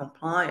 regulatory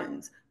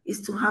compliance,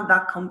 is to have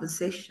that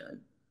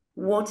conversation.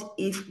 What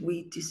if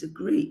we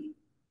disagree?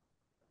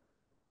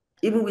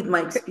 Even with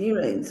my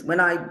experience, when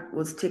I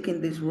was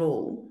taking this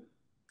role,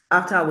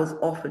 after I was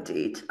offered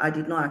it, I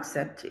did not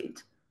accept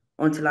it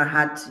until I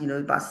had,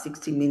 about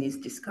 60 minutes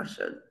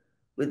discussion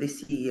with the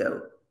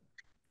CEO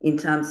in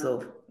terms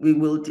of we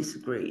will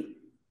disagree.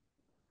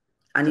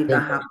 And if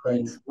that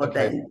happens, what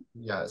then?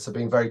 Yeah, so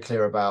being very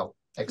clear about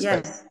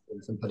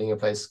expectations and putting in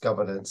place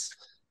governance.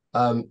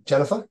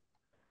 Jenifer?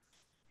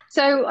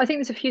 So I think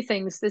there's a few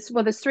things.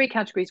 There's three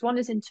categories. One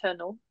is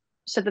internal.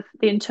 So the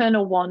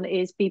internal one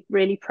is be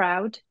really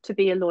proud to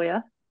be a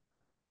lawyer.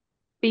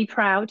 Be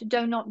proud.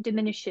 Do not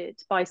diminish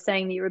it by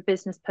saying that you're a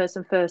business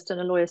person first and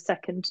a lawyer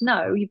second.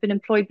 No, you've been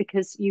employed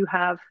because you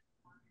have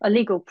a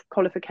legal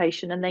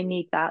qualification and they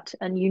need that.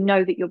 And you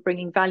know that you're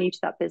bringing value to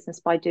that business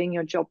by doing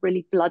your job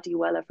really bloody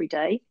well every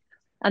day,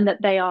 and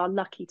that they are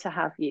lucky to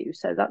have you.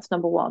 So that's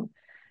number one.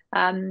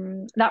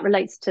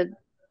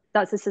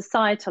 That's a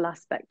societal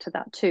aspect to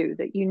that too,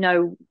 that you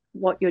know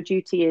what your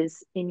duty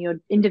is in your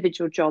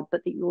individual job,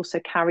 but that you also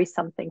carry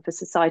something for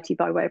society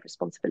by way of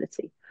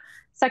responsibility.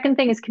 Second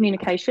thing is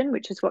communication,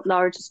 which is what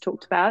Lara just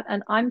talked about.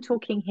 And I'm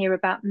talking here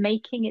about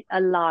making it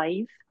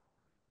alive,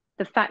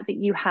 the fact that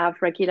you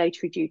have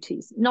regulatory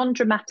duties,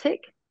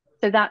 non-dramatic.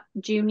 So that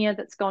junior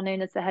that's gone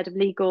in as the head of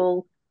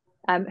legal,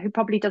 who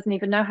probably doesn't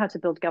even know how to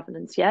build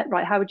governance yet,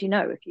 right? How would you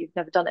know if you've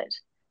never done it?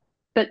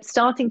 But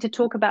starting to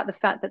talk about the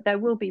fact that there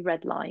will be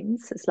red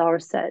lines, as Lara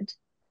said,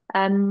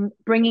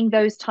 bringing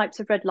those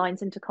types of red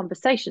lines into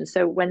conversation.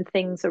 So when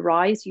things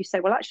arise, you say,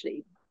 well,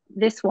 actually,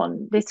 this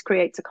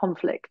creates a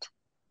conflict.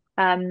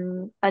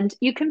 And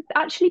you can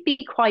actually be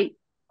quite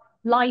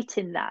light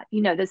in that.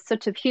 There's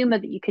sort of humor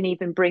that you can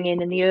even bring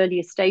in the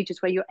earlier stages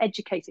where you're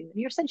educating them.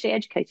 You're essentially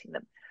educating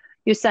them.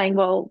 You're saying,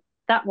 well,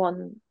 that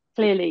one,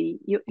 clearly,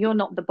 you're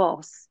not the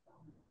boss.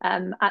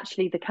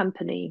 Actually, the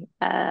company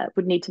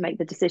would need to make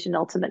the decision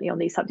ultimately on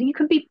these subjects.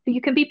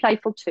 You can be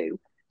playful too.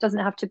 It doesn't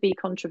have to be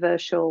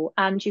controversial.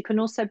 And you can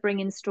also bring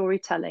in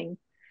storytelling.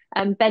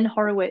 Ben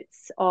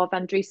Horowitz of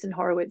Andreessen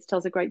Horowitz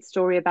tells a great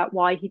story about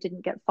why he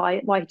didn't get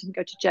fired, why he didn't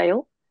go to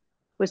jail,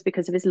 was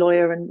because of his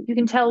lawyer. And you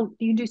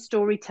can do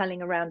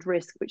storytelling around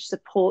risk, which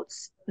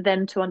supports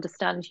them to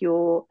understand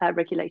your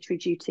regulatory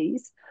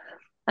duties.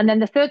 And then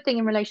the third thing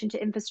in relation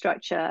to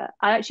infrastructure,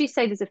 I actually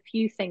say there's a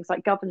few things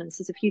like governance,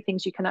 there's a few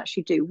things you can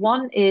actually do.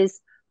 One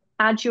is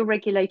add your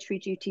regulatory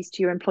duties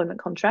to your employment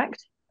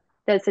contract.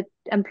 There's an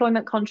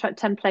employment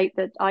contract template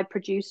that I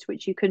produced,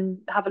 which you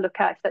can have a look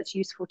at if that's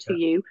useful to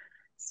you.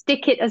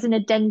 Stick it as an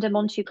addendum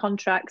onto your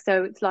contract.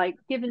 So it's like,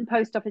 given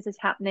post office is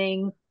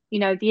happening,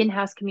 the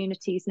in-house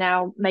community is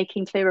now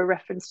making clearer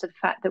reference to the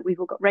fact that we've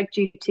all got reg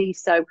duty.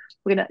 So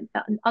we're going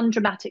to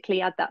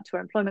undramatically add that to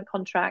our employment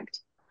contract.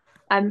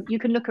 You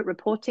can look at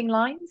reporting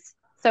lines.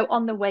 So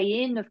on the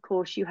way in, of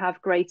course, you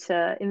have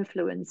greater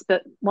influence,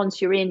 but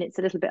once you're in, it's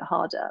a little bit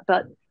harder.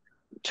 But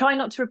try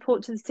not to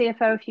report to the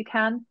CFO if you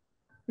can.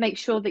 Make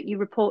sure that you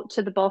report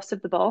to the boss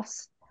of the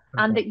boss,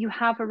 and that you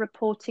have a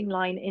reporting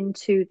line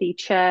into the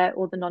chair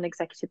or the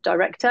non-executive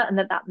director, and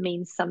that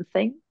means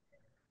something.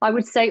 I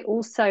would say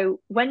also,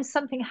 when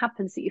something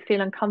happens that you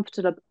feel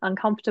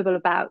uncomfortable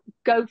about,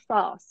 go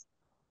fast.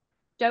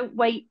 Don't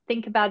wait,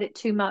 think about it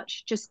too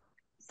much. Just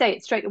say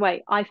it straight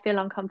away. I feel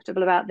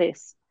uncomfortable about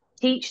this.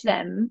 Teach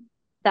them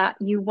that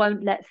you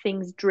won't let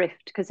things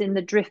drift, because in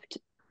the drift,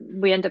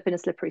 we end up in a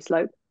slippery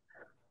slope.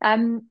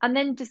 And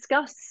then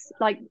discuss,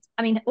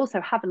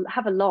 also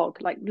have a log,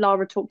 like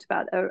Lara talked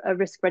about, a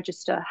risk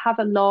register. Have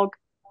a log,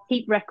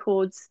 keep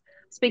records.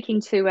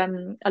 Speaking to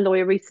a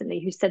lawyer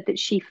recently who said that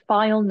she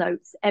file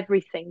notes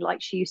everything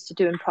like she used to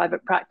do in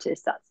private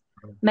practice. That's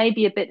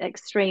maybe a bit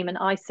extreme, and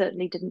I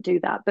certainly didn't do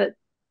that, but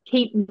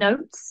keep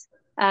notes.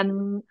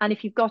 And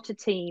if you've got a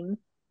team,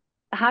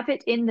 have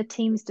it in the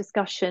team's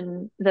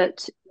discussion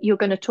that you're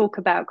going to talk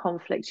about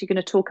conflicts, you're going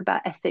to talk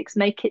about ethics.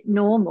 Make it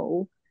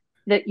normal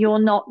that you're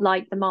not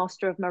like the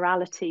master of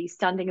morality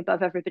standing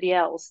above everybody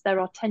else. There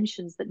are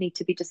tensions that need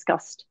to be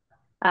discussed.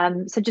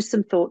 So just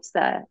some thoughts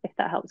there, if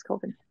that helps,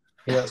 Kolvin.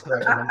 Yeah, that's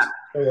great. I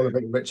want to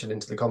bring Richard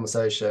into the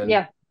conversation.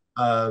 Yeah.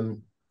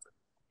 And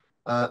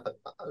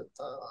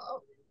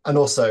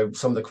also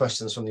some of the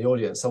questions from the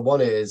audience. So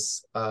one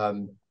is,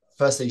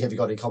 firstly, have you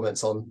got any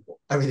comments on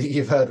everything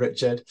you've heard,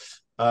 Richard?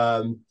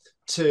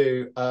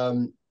 Two,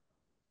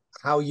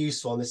 how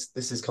useful, and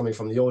this is coming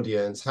from the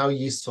audience, how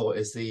useful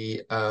is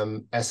the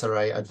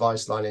SRA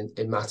advice line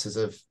in matters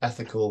of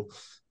ethical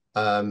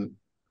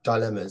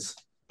dilemmas?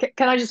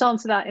 Can I just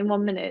answer that in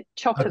 1 minute?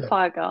 Chocolate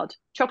Fireguard.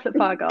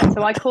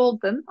 So I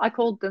called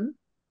them,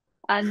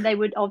 and they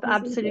would of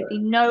absolutely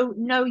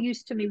no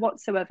use to me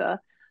whatsoever.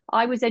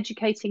 I was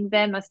educating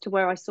them as to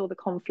where I saw the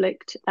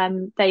conflict,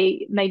 and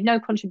they made no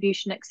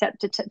contribution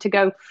except to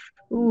go,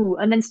 ooh,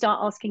 and then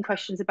start asking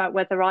questions about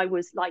whether I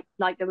was like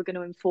they were going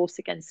to enforce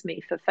against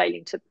me for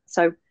failing to.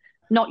 So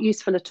not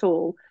useful at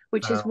all,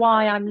 which is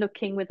why I'm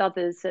looking with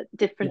others at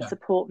different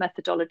support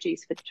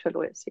methodologies for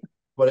lawyers. Yeah.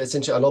 Well, it's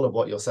interesting. A lot of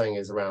what you're saying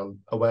is around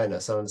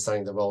awareness and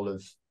understanding the role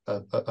of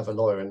a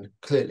lawyer, and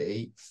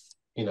clearly,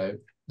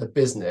 the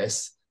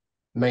business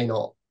may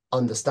not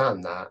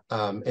understand that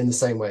in the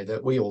same way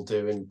that we all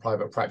do in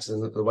private practice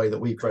and the way that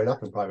we've grown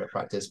up in private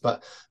practice.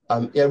 But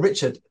yeah,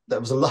 Richard,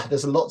 there's a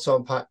lot to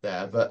unpack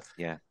there, but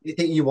yeah, you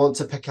think you want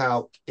to pick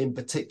out in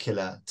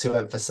particular to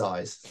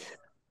emphasize?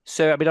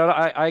 So, I mean,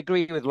 I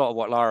agree with a lot of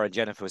what Lara and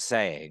Jenifer were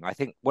saying. I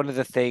think one of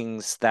the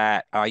things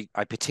that I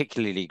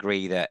particularly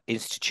agree that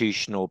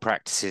institutional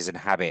practices and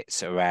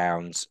habits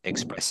around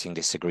expressing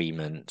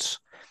disagreement,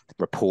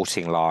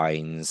 reporting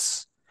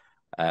lines,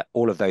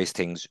 all of those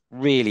things,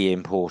 really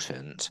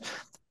important.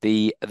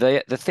 The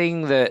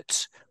thing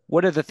that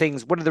one of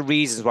the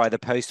reasons why the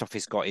post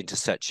office got into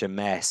such a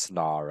mess,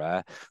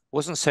 Lara,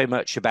 wasn't so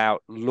much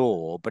about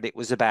law, but it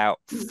was about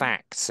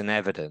facts and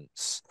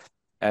evidence.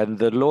 And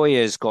the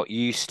lawyers got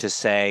used to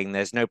saying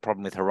there's no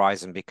problem with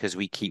Horizon because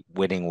we keep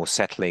winning or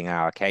settling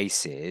our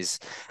cases.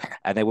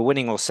 And they were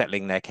winning or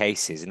settling their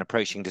cases and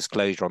approaching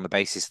disclosure on the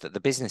basis that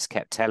the business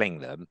kept telling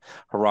them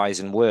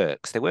Horizon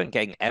works. They weren't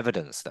getting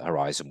evidence that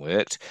Horizon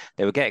worked.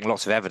 They were getting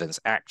lots of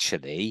evidence,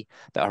 actually,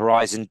 that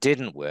Horizon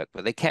didn't work,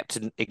 but they kept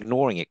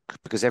ignoring it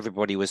because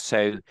everybody was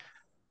so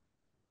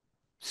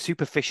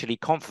superficially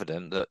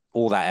confident that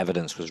all that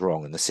evidence was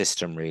wrong and the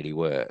system really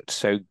worked.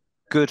 So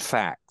good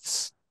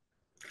facts.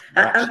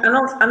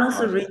 And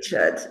also,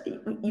 Richard,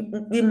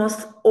 we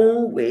must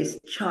always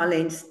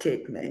challenge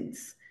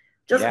statements.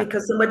 Just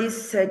because somebody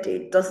said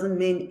it doesn't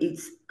mean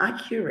it's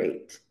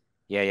accurate.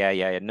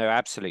 Yeah. No,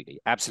 absolutely.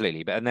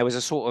 But and there was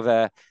a sort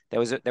of there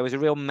was a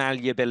real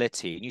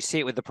malleability, and you see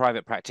it with the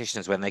private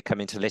practitioners when they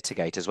come in to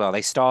litigate as well.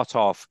 They start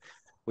off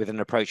with an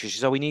approach which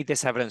is, oh, we need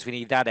this evidence, we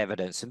need that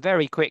evidence, and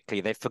very quickly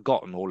they've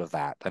forgotten all of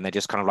that, and they're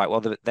just kind of like,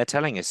 well, they're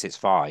telling us it's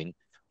fine,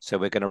 so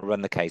we're going to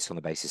run the case on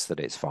the basis that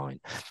it's fine.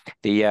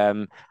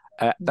 The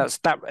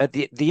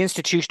the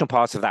institutional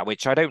part of that,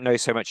 which I don't know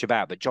so much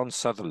about, but John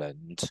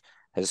Sutherland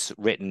has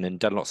written and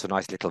done lots of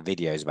nice little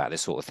videos about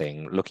this sort of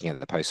thing, looking at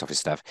the post office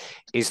stuff,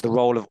 is the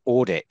role of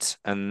audit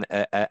and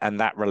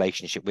that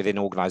relationship within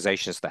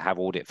organizations that have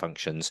audit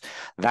functions.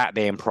 That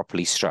being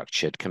properly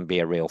structured can be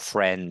a real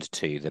friend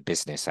to the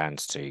business and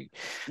to...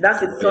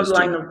 That's a third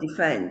line of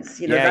defense.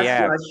 That's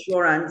your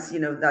assurance,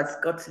 that's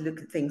got to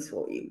look at things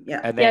for you.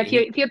 Yeah. And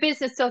if your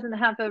business doesn't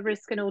have a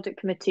risk and audit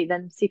committee,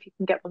 then see if you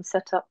can get one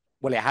set up.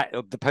 Well,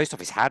 the post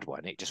office had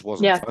one. It just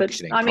wasn't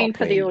functioning. But I mean,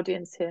 properly. for the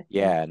audience here.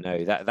 Yeah,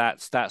 no, that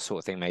sort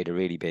of thing made a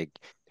really big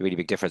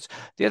difference.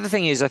 The other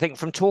thing is, I think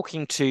from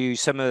talking to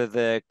some of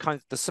the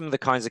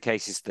kinds of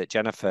cases that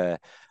Jenifer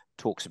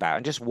talks about,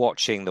 and just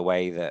watching the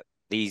way that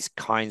these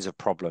kinds of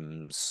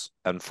problems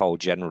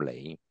unfold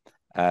generally,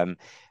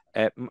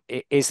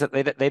 is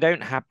that they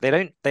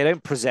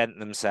don't present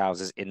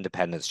themselves as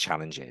independence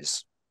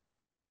challenges.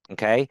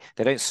 Okay,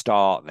 they don't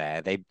start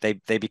there.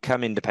 They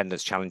become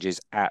independence challenges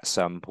at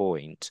some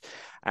point,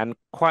 and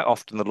quite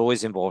often the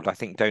lawyers involved, I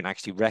think, don't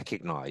actually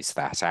recognise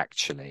that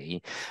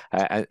actually,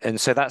 and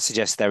so that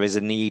suggests there is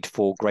a need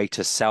for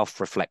greater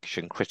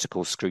self-reflection,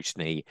 critical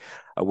scrutiny,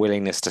 a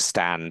willingness to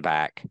stand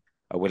back,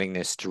 a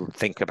willingness to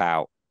think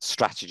about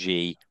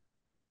strategy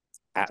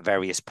at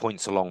various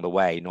points along the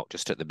way, not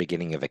just at the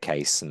beginning of a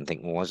case, and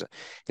think, well,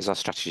 is our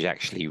strategy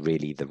actually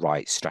really the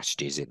right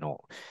strategy? Is it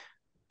not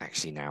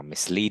actually now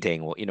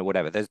misleading, or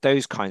whatever? There's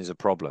those kinds of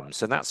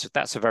problems, and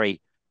that's a very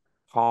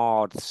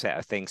hard set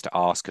of things to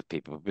ask of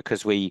people,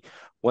 because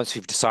once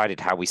we've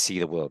decided how we see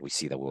the world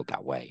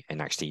that way,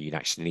 and actually you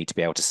need to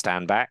be able to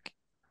stand back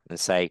and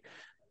say,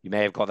 you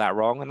may have got that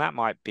wrong, and that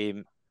might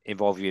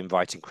involve you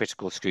inviting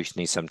critical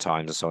scrutiny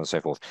sometimes, and so on and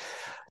so forth.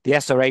 The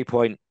SRA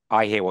point,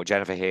 I hear what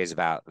Jenifer hears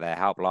about their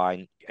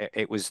helpline.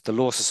 It was, the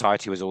Law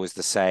Society was always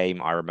the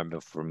same. I remember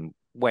from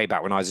way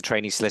back when I was a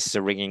trainee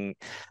solicitor, ringing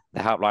the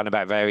helpline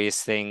about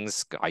various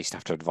things. I used to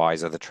have to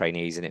advise other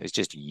trainees, and it was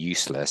just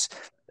useless.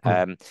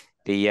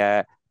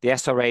 The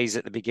SRA is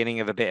at the beginning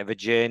of a bit of a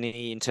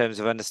journey in terms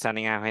of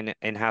understanding how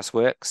in-house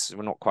works.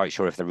 We're not quite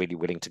sure if they're really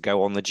willing to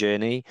go on the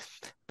journey,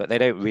 but they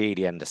don't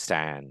really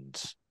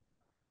understand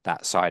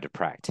that side of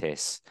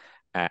practice,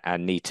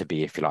 and need to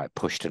be, if you like,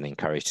 pushed and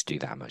encouraged to do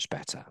that much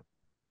better.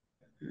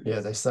 Yeah,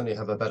 they certainly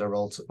have a better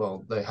role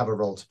they have a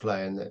role to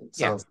play, and it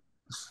sounds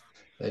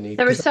they need.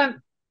 There are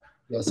some.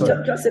 Yeah, sorry.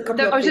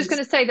 I was just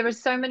going to say, there are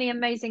so many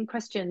amazing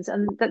questions,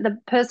 and that the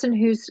person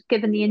who's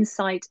given the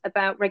insight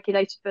about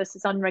regulated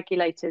versus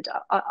unregulated,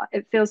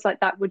 it feels like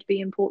that would be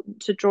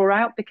important to draw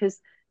out, because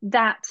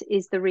that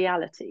is the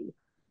reality.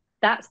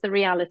 That's the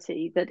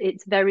reality, that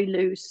it's very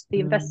loose.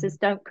 The investors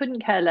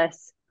couldn't care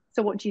less.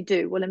 So what do you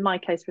do? Well, in my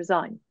case,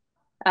 resign.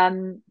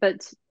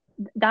 But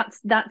that's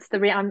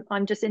the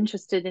I'm just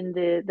interested in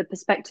the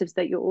perspectives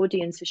that your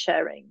audience is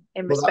sharing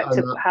in respect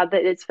of how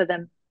that it's for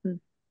them.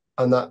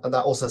 And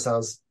that also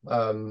sounds,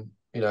 how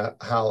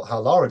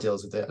Lara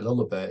deals with it a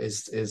little bit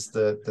is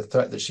the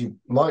threat that she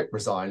might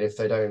resign if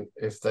they don't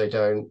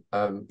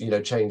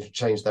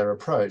change their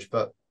approach.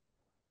 But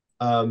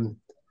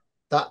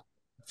that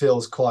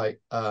feels quite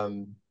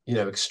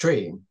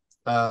extreme.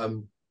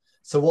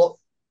 So what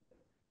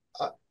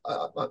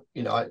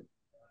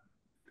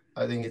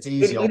I think it's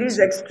easy. It is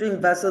extreme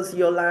versus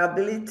your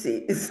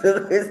liability. So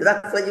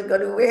that's what you're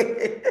going to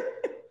weigh.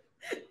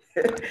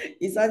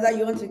 It's either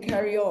you want to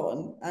carry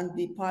on and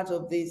be part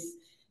of this,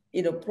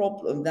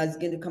 problem that's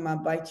going to come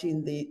and bite you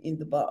in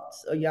the butt,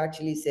 or you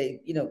actually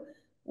say,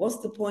 what's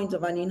the point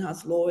of an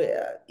in-house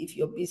lawyer if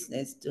your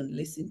business don't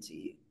listen to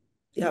you?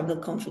 They have no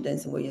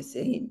confidence in what you're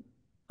saying.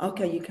 How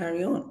can you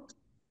carry on?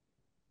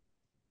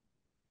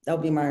 That'll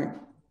be my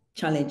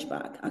challenge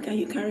back. How can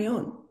you carry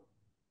on?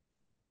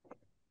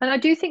 And I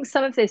do think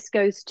some of this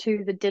goes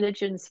to the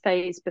diligence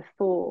phase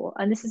before.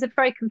 And this is a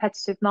very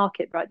competitive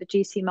market, right? The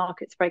GC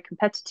market's very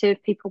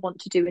competitive. People want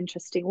to do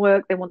interesting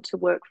work. They want to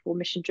work for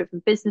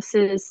mission-driven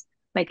businesses,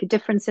 make a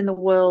difference in the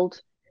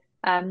world.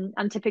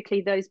 And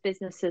typically those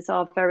businesses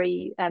are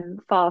very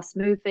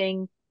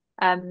fast-moving.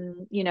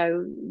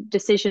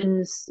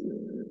 Decisions,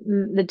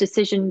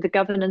 the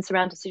governance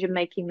around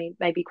decision-making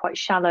may be quite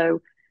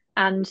shallow.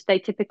 And they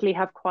typically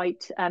have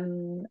quite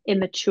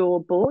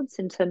immature boards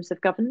in terms of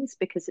governance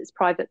because it's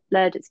private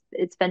led,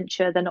 it's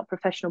venture, they're not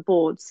professional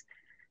boards.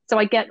 So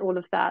I get all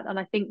of that. And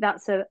I think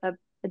that's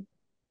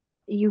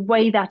you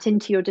weigh that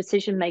into your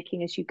decision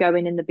making as you go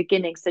in the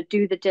beginning. So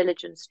do the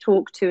diligence,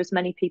 talk to as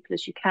many people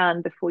as you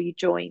can before you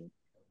join,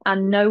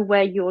 and know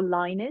where your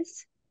line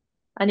is.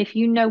 And if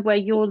you know where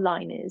your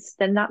line is,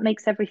 then that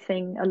makes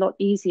everything a lot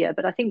easier.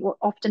 But I think what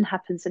often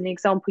happens, in the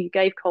example you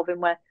gave, Kolvin,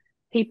 where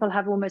people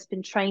have almost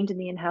been trained in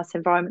the in-house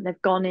environment,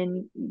 they've gone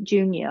in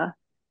junior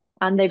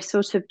and they've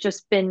sort of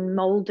just been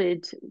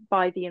molded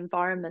by the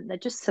environment. They're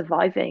just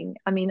surviving.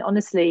 I mean,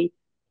 honestly,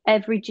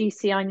 every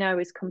GC I know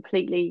is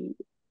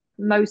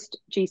most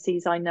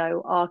GCs I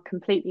know are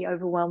completely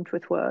overwhelmed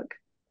with work.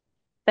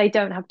 They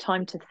don't have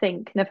time to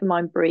think, never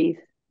mind breathe.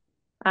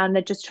 And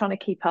they're just trying to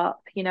keep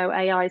up.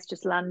 AI has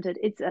just landed.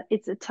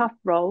 It's a tough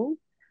role.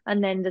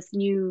 And then there's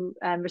new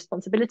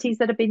responsibilities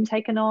that have been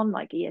taken on,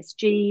 like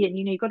ESG, and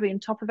you've got to be on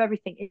top of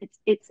everything.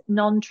 It's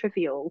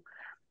non-trivial.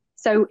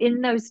 So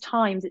in those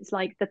times, it's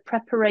like the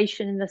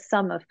preparation in the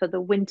summer for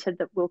the winter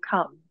that will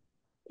come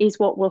is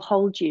what will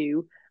hold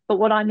you. But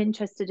what I'm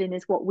interested in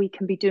is what we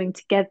can be doing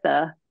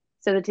together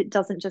so that it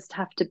doesn't just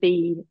have to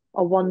be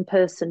a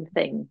one-person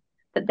thing,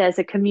 that there's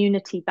a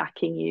community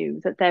backing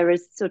you, that there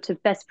is sort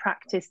of best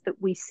practice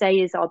that we say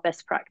is our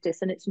best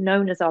practice, and it's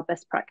known as our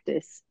best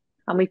practice.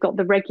 And we've got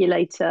the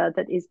regulator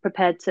that is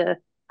prepared to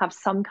have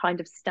some kind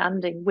of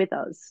standing with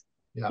us.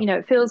 Yeah.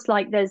 It feels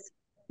like there's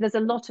a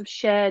lot of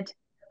shared,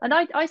 and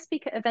I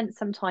speak at events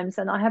sometimes,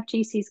 and I have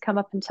GCs come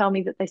up and tell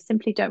me that they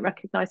simply don't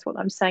recognize what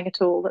I'm saying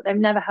at all, that they've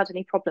never had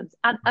any problems.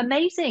 And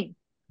amazing.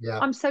 Yeah.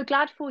 I'm so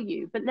glad for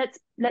you, but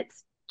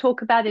let's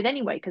talk about it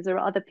anyway, because there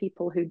are other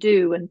people who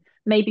do, and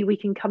maybe we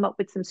can come up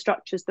with some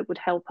structures that would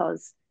help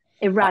us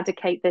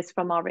eradicate this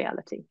from our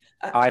reality.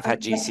 I've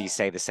had GCs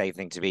say the same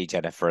thing to me,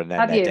 Jenifer, and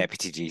then their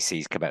deputy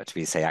GCs come up to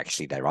me and say,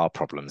 actually, there are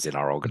problems in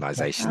our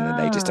organization and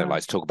they just don't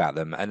like to talk about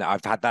them. And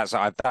I've had that's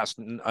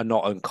a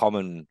not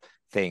uncommon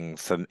thing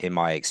in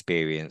my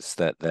experience,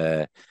 that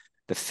the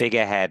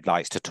figurehead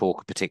likes to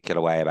talk a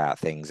particular way about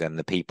things, and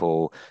the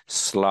people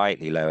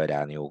slightly lower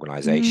down the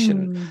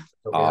organization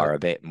are a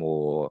bit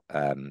more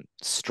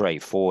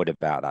straightforward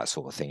about that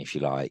sort of thing, if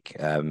you like.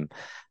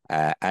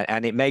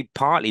 And it may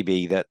partly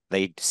be that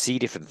they see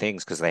different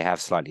things because they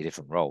have slightly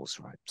different roles,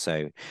 right?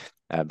 So,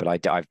 but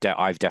I've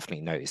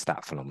definitely noticed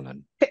that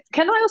phenomenon.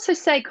 Can I also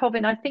say,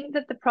 Kolvin, I think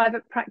that the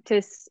private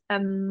practice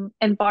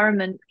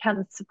environment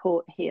can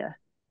support here.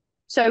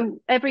 So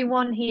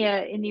everyone here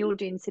in the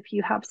audience, if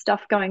you have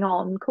stuff going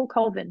on, call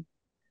Kolvin.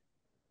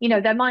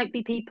 There might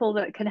be people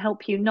that can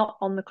help you not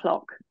on the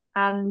clock.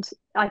 And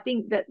I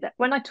think that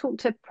when I talk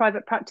to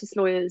private practice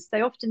lawyers,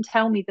 they often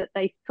tell me that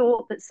they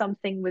thought that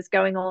something was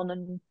going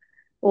on,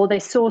 or they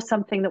saw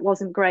something that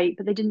wasn't great,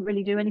 but they didn't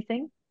really do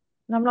anything.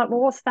 And I'm like,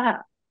 well, what's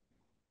that?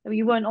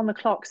 You weren't on the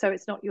clock, so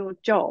it's not your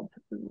job.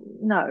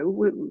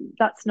 No,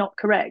 that's not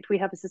correct. We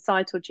have a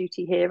societal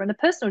duty here and a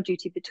personal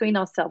duty between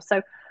ourselves.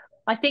 So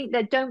I think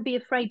that don't be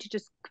afraid to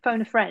just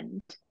phone a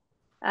friend.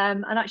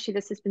 And actually,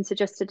 this has been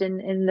suggested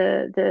in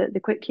the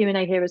quick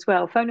Q&A here as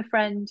well. Phone a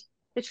friend,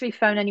 literally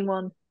phone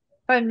anyone.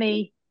 Phone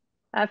me,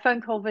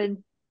 phone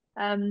Kolvin,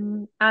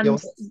 and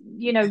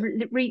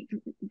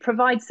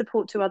provide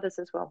support to others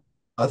as well.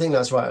 I think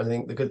that's right. I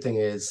think the good thing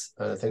is,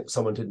 and I think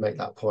someone did make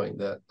that point,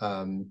 that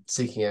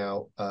seeking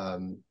out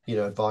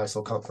advice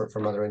or comfort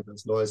from other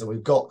in-house lawyers, and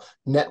we've got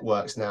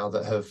networks now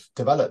that have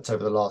developed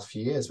over the last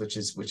few years, which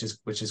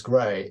is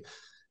great.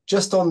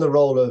 Just on the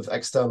role of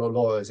external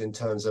lawyers in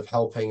terms of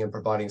helping and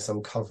providing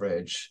some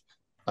coverage,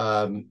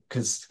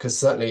 because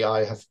certainly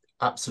I have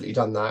absolutely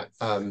done that.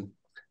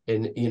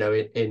 In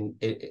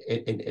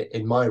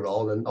my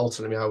role, and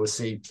ultimately I would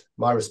see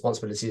my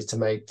responsibility is to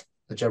make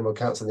the general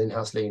counsel and the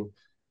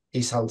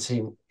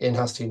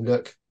in-house team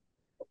look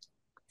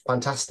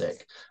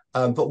fantastic.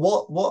 But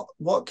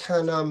what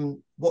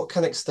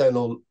can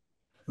external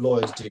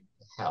lawyers do to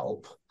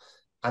help,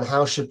 and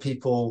how should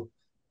people,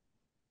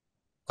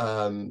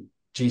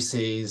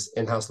 GCs,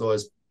 in-house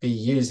lawyers, be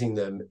using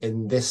them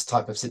in this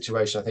type of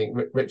situation? I think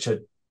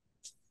Richard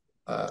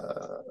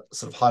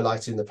sort of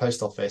highlighting the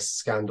post office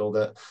scandal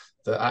that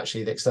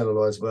actually the external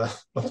lawyers were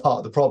part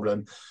of the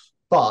problem,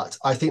 but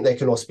I think they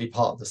can also be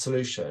part of the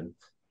solution.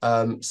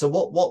 So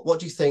what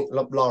do you think,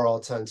 Lara? I'll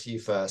turn to you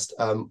first.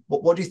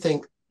 What do you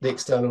think the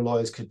external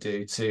lawyers could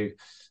do to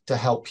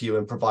help you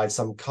and provide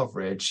some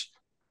coverage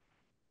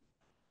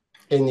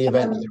in the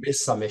event that there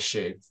is some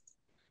issue?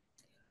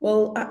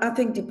 Well, I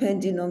think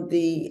depending on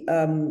the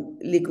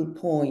legal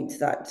point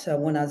that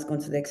one has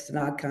gone to the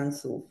external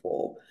counsel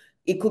for,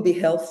 it could be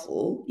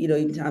helpful,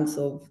 in terms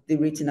of the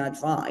written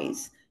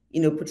advice,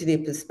 putting a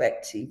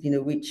perspective,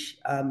 which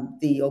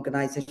the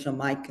organization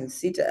might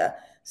consider.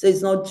 So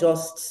it's not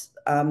just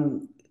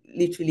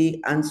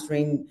literally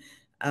answering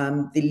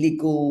the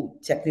legal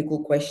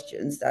technical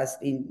questions that's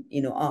been,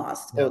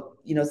 asked, Yeah.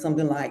 but,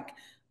 something like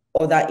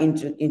other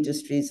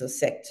industries or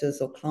sectors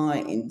or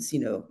clients,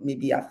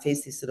 maybe have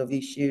faced this sort of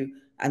issue,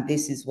 and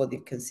this is what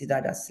they've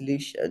considered a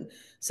solution.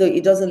 So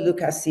it doesn't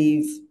look as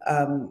if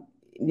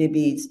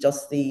maybe it's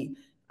just the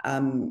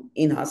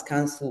in-house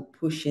counsel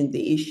pushing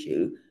the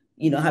issue,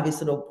 have a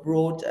sort of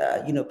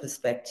broader,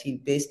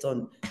 perspective based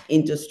on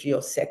industry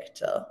or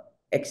sector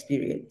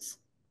experience.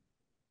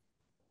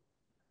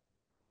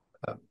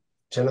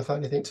 Jenifer,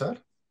 anything to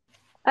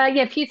add?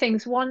 Yeah, a few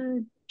things.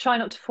 One, try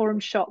not to forum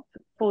shop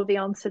for the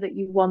answer that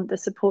you want that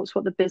supports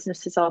what the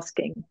business is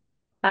asking.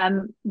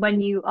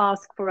 When you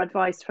ask for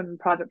advice from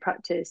private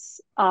practice,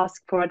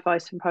 ask for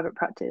advice from private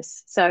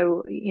practice.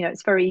 So,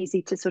 it's very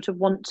easy to sort of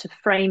want to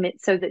frame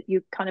it so that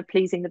you're kind of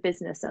pleasing the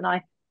business. And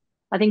I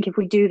think if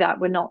we do that,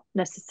 we're not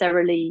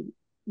necessarily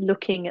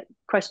looking at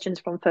questions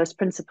from first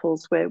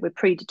principles where we're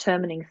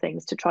predetermining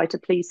things to try to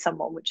please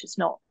someone, which is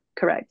not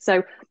correct.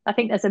 So I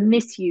think there's a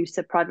misuse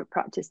of private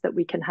practice that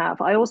we can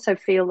have. I also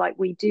feel like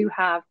we do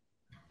have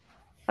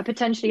a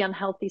potentially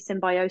unhealthy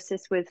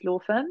symbiosis with law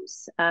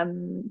firms,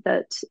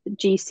 that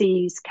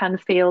GCs can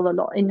feel, a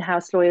lot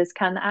in-house lawyers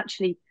can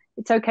actually,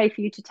 it's okay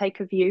for you to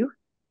take a view.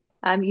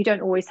 You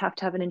don't always have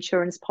to have an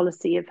insurance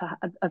policy of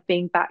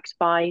being backed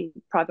by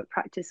private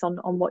practice on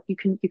what you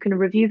can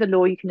review the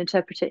law, you can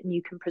interpret it, and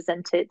you can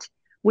present it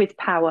with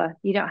power.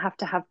 You don't have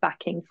to have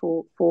backing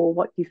for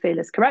what you feel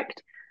is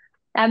correct.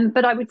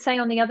 But I would say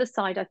on the other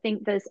side, I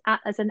think there's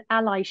as an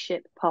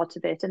allyship part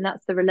of it, and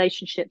that's the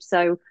relationship.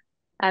 So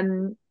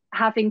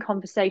having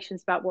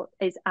conversations about what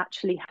is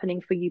actually happening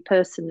for you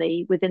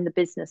personally within the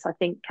business, I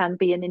think can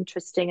be an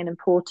interesting and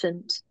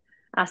important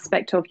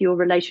aspect of your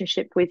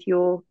relationship with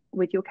your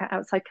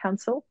outside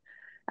counsel.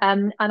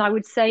 And I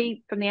would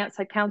say from the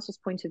outside counsel's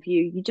point of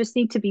view, you just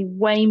need to be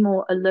way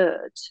more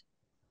alert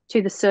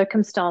to the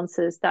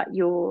circumstances that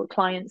your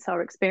clients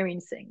are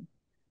experiencing.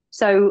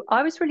 So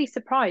I was really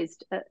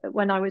surprised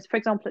when I was, for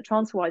example, at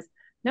TransferWise,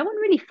 no one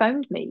really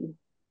phoned me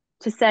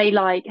to say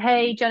like,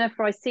 hey,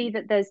 Jenifer, I see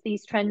that there's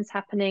these trends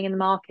happening in the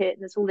market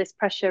and there's all this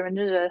pressure and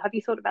have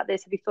you thought about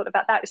this? Have you thought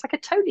about that? It's like a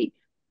totally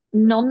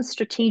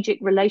non-strategic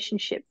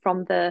relationship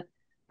from the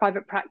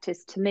private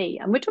practice to me.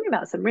 And we're talking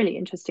about some really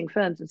interesting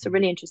firms and some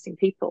really interesting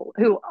people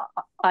who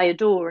I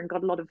adore and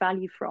got a lot of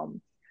value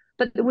from.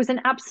 But there was an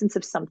absence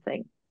of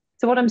something.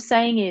 So what I'm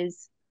saying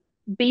is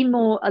be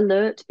more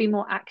alert, be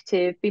more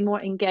active, be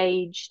more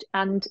engaged,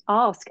 and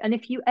ask. And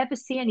if you ever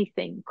see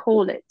anything,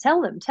 call it.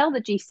 Tell the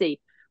GC,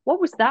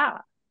 what was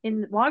that?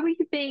 Why were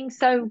you being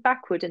so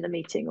backward in the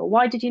meeting? Or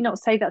why did you not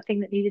say that thing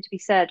that needed to be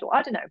said? Or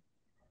I don't know.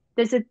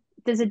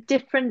 There's a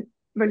different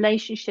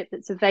relationship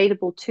that's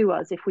available to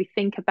us if we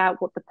think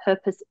about what the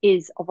purpose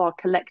is of our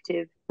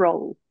collective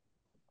role.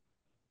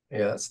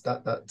 Yeah,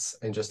 that's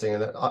interesting.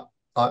 And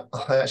I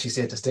actually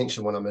see a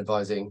distinction when I'm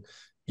advising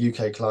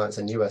UK clients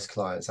and US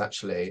clients,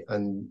 actually,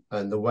 and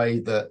the way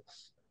that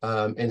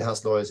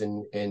in-house lawyers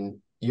in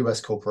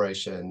US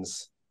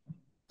corporations,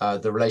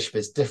 the relationship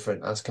is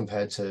different as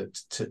compared to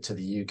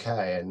the UK.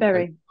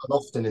 And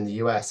often in the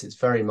US, it's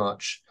very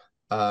much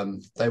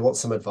they want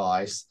some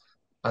advice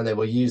and they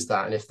will use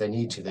that. And if they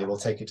need to, they will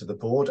take it to the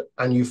board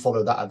and you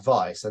follow that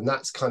advice. And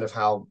that's kind of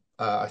how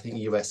I think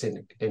US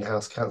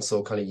in-house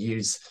counsel kind of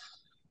use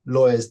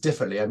lawyers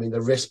differently. I mean,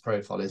 the risk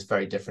profile is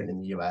very different in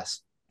the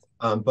US.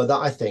 But that,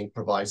 I think,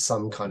 provides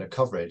some kind of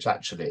coverage,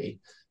 actually,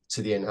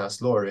 to the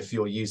in-house lawyer if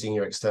you're using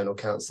your external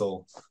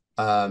counsel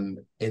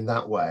in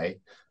that way.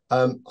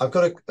 I've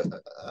got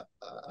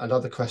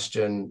another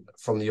question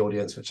from the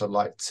audience, which I'd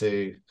like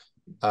to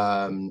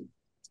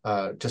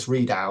just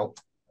read out.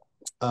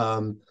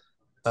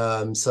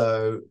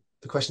 So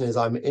the question is,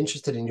 I'm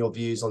interested in your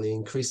views on the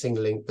increasing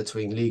link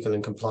between legal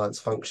and compliance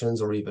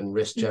functions, or even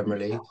risk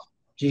generally.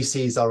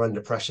 GCs are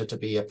under pressure to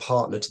be a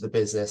partner to the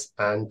business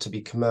and to be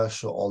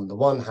commercial on the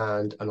one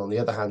hand, and on the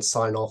other hand,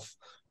 sign off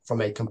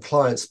from a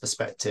compliance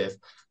perspective.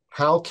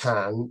 How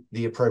can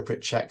the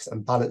appropriate checks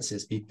and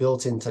balances be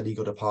built into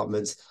legal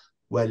departments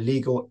where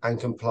legal and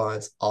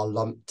compliance are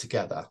lumped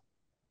together?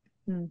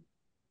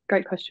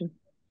 Great question.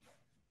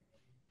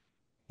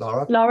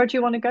 Lara? Lara, do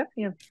you want to go?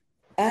 Yeah.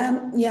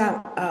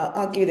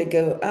 I'll give it a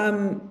go.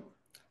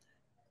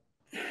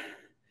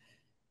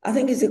 I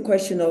think it's a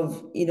question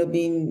of,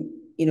 being,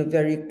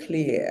 very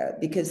clear,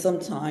 because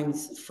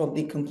sometimes from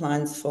the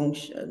compliance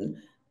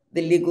function,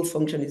 the legal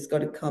function has got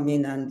to come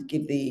in and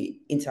give the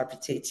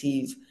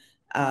interpretative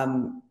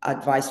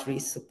advisory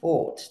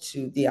support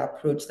to the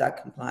approach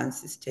that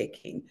compliance is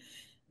taking.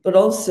 But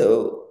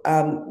also,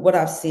 what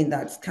I've seen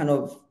that's kind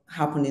of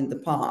happened in the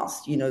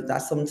past,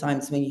 that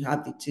sometimes when you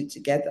have the two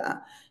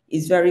together,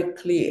 it's very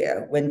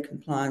clear when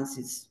compliance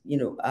is,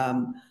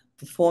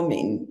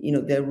 performing,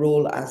 their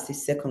role as the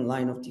second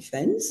line of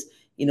defense,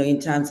 in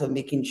terms of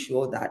making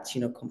sure that,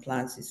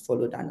 compliance is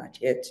followed and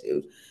adhered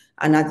to.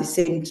 And at the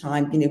same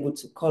time, being able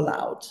to call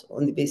out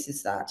on the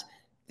basis that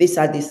these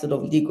are the sort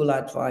of legal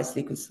advice,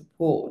 legal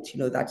support,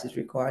 that is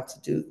required to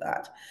do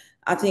that.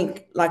 I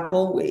think, like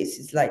always,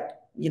 it's like,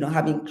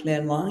 having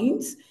clear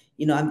lines.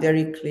 I'm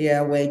very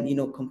clear when,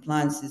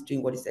 compliance is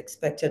doing what is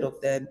expected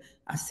of them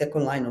as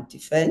second line of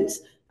defense,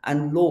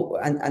 and law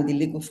and the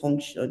legal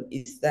function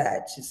is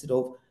there to sort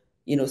of,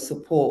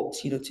 support,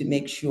 to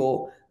make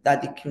sure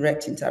that the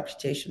correct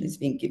interpretation is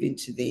being given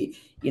to the,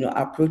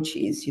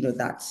 approaches,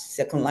 that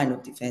second line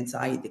of defense,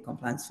 i.e. the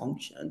compliance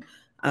function,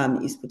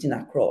 is putting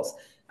across.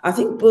 I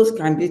think both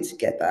can be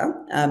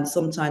together.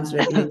 Sometimes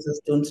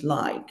regulators don't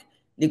like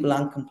legal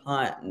and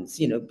compliance,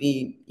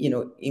 be,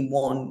 in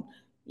one,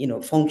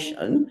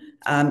 function.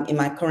 In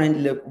my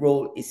current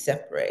role is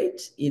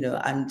separate,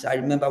 and I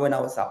remember when I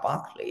was at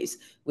Barclays,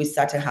 we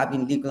started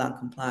having legal and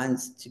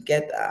compliance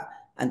together,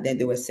 and then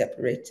they were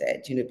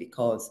separated,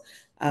 because,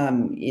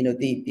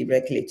 the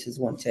regulators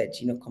wanted,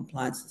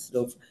 compliance to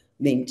sort of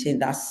maintain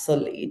that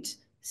solid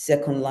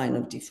second line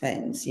of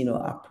defense,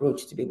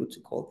 approach to be able to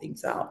call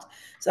things out.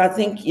 So I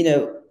think,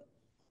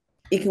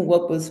 it can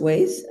work both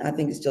ways. I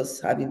think it's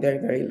just having very,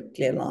 very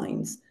clear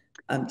lines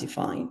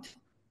defined.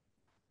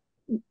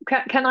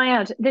 Can I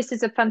add? This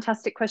is a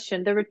fantastic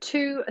question. There are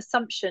two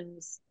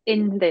assumptions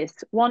in this.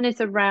 One is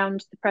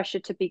around the pressure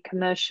to be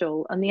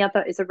commercial, and the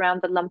other is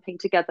around the lumping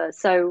together.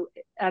 So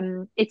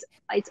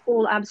it's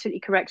all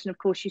absolutely correct. And of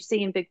course, you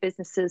see in big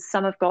businesses,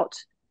 some have got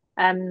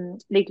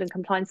legal and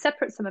compliance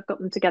separate, some have got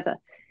them together.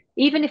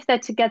 Even if they're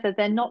together,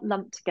 they're not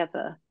lumped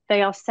together.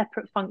 They are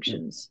separate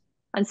functions.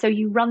 And so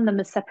you run them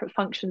as separate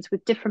functions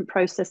with different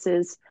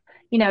processes.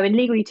 In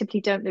legal, you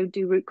typically don't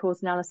do root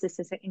cause analysis.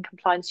 In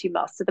compliance, you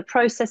must. So the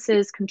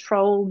processes,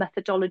 control,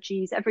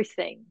 methodologies,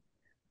 everything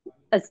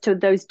as to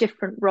those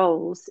different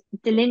roles,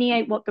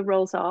 delineate what the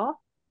roles are,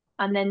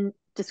 and then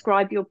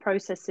describe your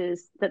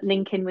processes that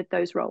link in with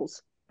those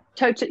roles.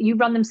 You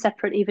run them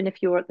separate, even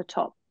if you're at the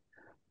top.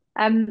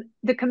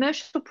 The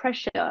commercial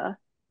pressure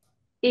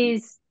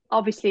is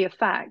obviously a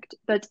fact,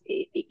 but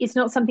it's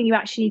not something you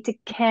actually need to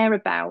care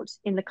about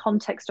in the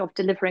context of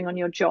delivering on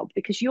your job,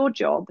 because your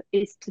job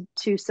is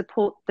to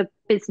support the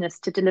business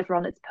to deliver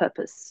on its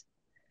purpose.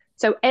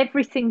 So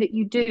everything that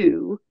you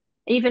do,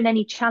 even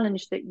any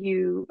challenge that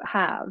you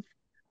have,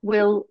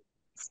 will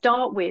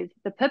start with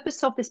the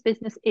purpose of this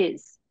business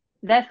is,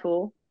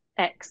 therefore,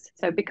 X.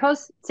 So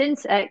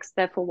since X,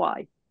 therefore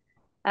Y.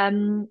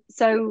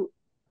 So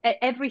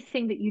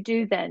everything that you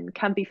do then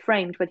can be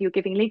framed, whether you're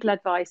giving legal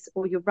advice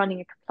or you're running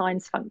a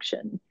compliance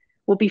function,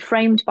 will be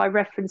framed by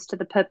reference to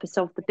the purpose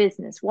of the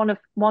business. One of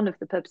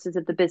the purposes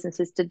of the business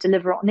is to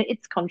deliver on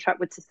its contract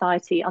with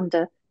society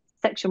under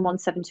Section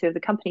 172 of the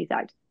Companies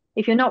Act.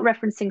 If you're not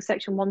referencing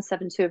Section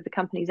 172 of the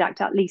Companies Act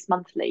at least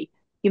monthly,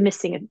 you're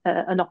missing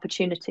an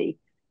opportunity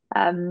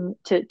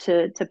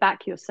to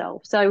back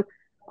yourself. So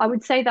I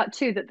would say that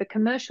too, that the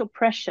commercial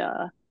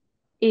pressure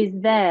is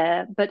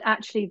there, but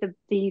actually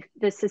the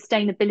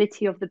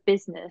sustainability of the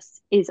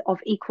business is of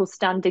equal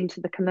standing to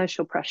the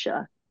commercial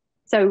pressure.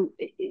 So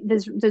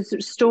there's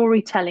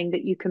storytelling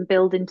that you can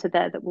build into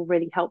there that will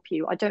really help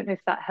you. I don't know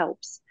if that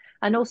helps.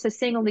 And also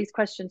seeing all these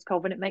questions,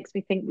 Kolvin, it makes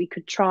me think we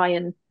could try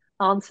and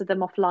answer them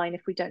offline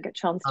if we don't get a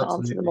chance to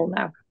answer them all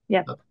now.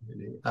 Yeah.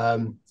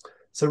 Absolutely.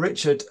 So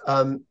Richard,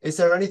 is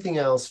there anything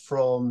else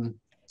from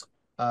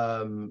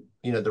the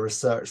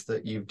research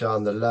that you've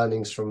done, the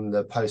learnings from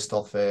the post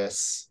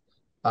office?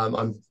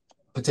 I'm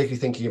particularly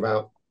thinking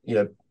about,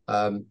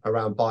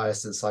 around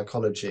bias and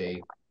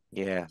psychology.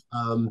 Yeah.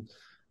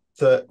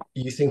 That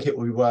you think it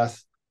would be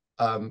worth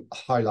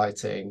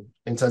highlighting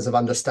in terms of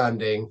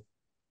understanding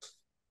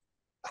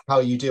how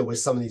you deal with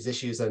some of these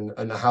issues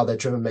and how they're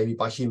driven maybe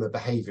by human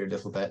behavior a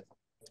little bit.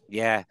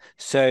 Yeah.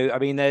 So, I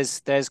mean,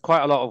 there's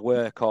quite a lot of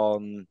work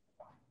on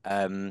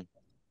how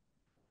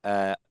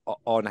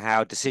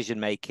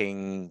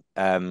decision-making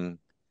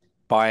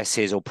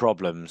biases or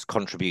problems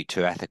contribute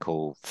to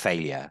ethical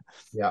failure.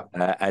 Yeah.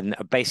 And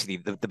basically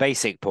the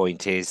basic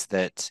point is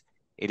that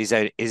it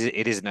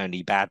isn't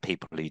only bad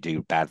people who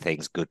do bad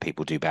things, good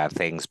people do bad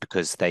things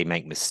because they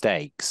make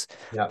mistakes.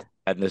 Yeah.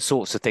 And the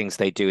sorts of things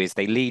they do is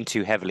they lean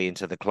too heavily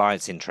into the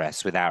client's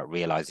interests without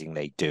realizing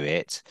they do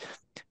it.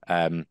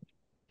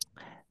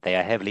 They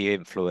are heavily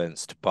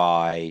influenced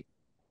by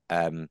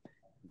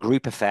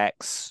group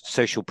effects,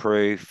 social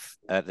proof,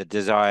 the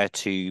desire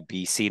to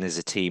be seen as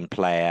a team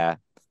player,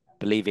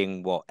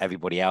 believing what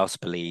everybody else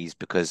believes,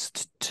 because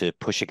to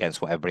push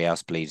against what everybody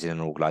else believes in an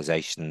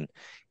organization,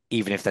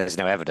 even if there's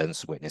no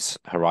evidence, witness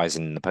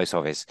Horizon in the post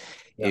office,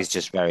 is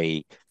just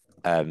very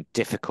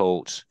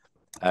difficult.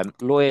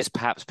 Lawyers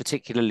perhaps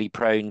particularly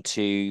prone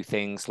to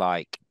things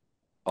like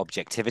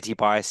objectivity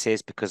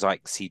biases, because I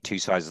see two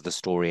sides of the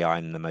story.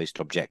 I'm the most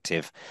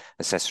objective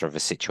assessor of a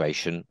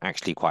situation,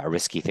 actually quite a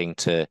risky thing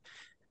to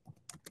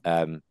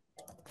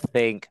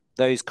think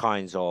those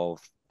kinds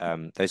of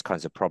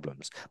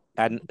problems.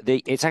 And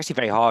it's actually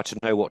very hard to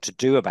know what to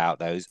do about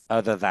those,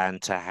 other than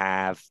to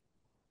have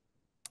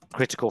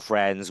critical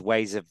friends,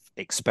 ways of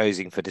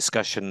exposing for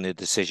discussion the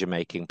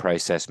decision-making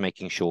process,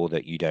 making sure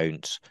that you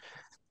don't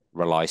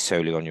rely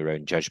solely on your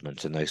own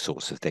judgment and those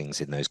sorts of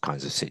things in those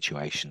kinds of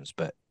situations.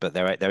 But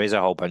there is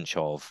a whole bunch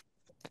of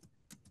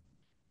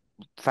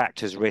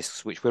factors,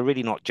 risks, which we're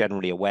really not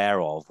generally aware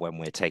of when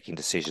we're taking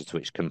decisions,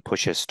 which can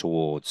push us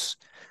towards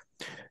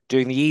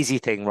doing the easy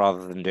thing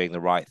rather than doing the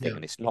right thing.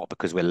 And it's not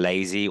because we're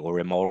lazy or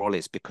immoral,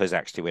 it's because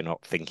actually we're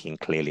not thinking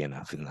clearly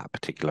enough in that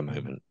particular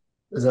moment.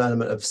 There's an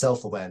element of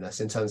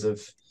self-awareness in terms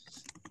of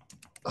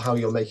how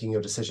you're making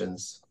your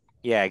decisions.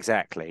 Yeah,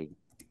 exactly.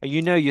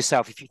 You know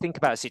yourself, if you think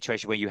about a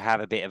situation where you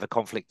have a bit of a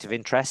conflict of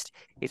interest,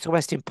 it's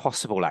almost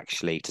impossible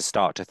actually to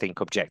start to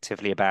think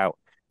objectively about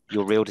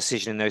your real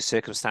decision in those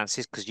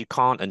circumstances, because you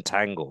can't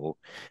untangle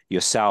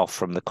yourself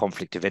from the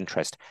conflict of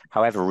interest,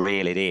 however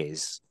real it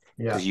is.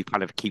 Because you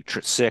kind of keep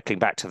circling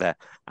back to the,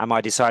 am I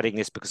deciding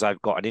this because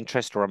I've got an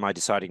interest, or am I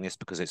deciding this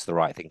because it's the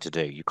right thing to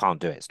do? You can't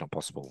do it. It's not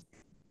possible.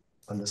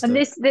 Understood.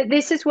 And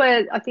this is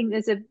where I think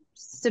there's a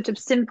sort of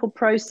simple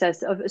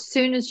process of, as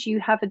soon as you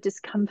have a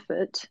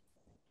discomfort,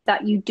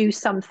 that you do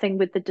something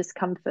with the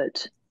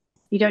discomfort.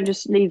 You don't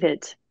just leave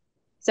it.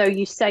 So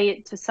you say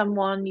it to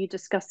someone, you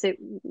discuss it,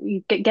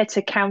 you get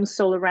a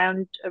counsel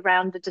around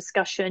the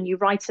discussion, you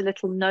write a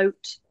little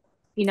note,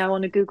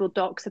 on a Google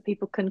Doc so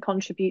people can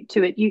contribute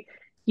to it.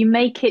 You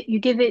make it, you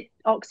give it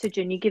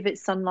oxygen, you give it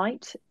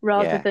sunlight,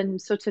 rather than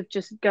sort of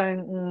just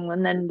going,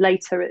 and then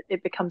later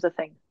it becomes a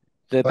thing.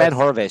 The Ben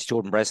Horowitz,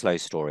 Jordan Breslow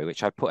story,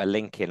 which I put a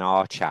link in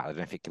our chat, I don't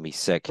know if it can be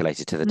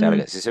circulated to the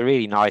delegates. It's a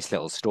really nice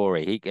little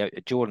story.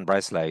 Jordan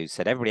Breslow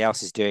said everybody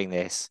else is doing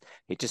this.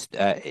 It just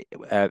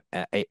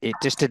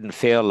didn't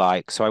feel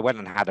like. So I went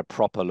and had a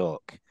proper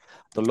look.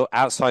 The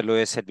outside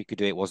lawyer said we could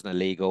do it, wasn't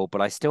illegal,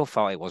 but I still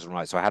felt it wasn't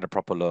right. So I had a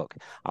proper look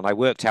and I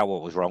worked out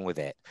what was wrong with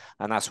it.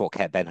 And that's what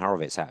kept Ben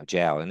Horowitz out of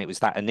jail. And it was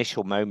that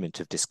initial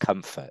moment of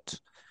discomfort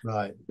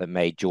that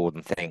made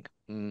Jordan think,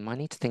 I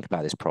need to think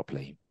about this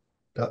properly.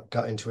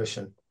 Gut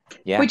intuition.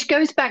 Yeah. Which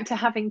goes back to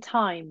having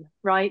time,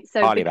 right?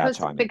 So Partly about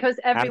time. Because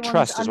everyone's and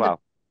trust as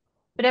well.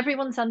 But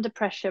everyone's under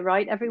pressure,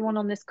 right? Everyone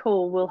on this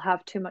call will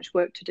have too much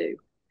work to do.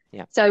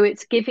 Yeah. So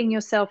it's giving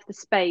yourself the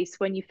space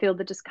when you feel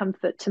the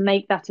discomfort to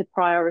make that a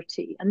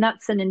priority. And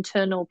that's an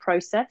internal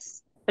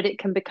process, but it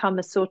can become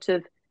a sort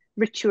of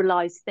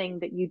ritualized thing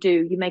that you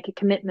do. You make a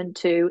commitment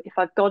to, if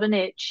I've got an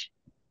itch,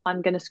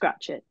 I'm going to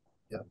scratch it.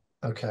 Yeah.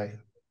 Okay.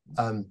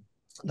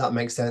 That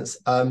makes sense.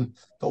 Got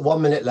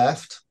 1 minute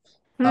left.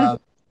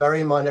 Bear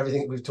in mind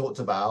everything we've talked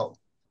about.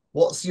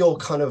 What's your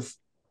kind of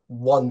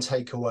one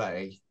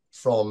takeaway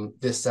from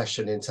this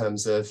session in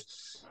terms of,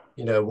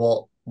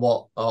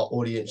 what our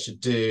audience should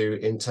do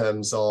in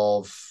terms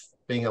of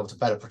being able to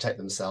better protect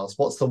themselves?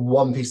 What's the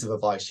one piece of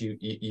advice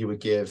you would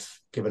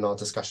give, given our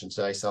discussion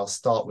today? So I'll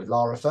start with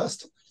Lara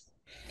first.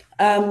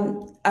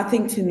 I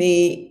think, to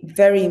me,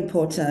 very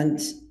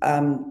important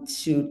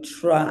to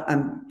try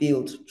and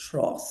build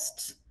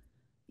trust,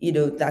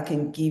 that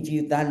can give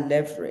you that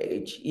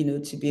leverage,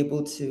 to be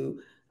able to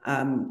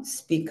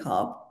speak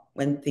up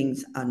when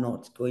things are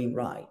not going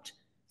right,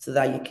 so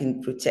that you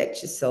can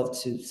protect yourself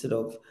to sort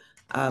of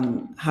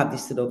have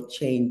this sort of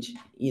change,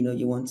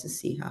 you want to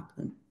see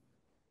happen.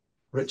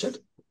 Richard?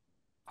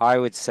 I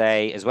would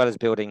say, as well as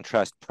building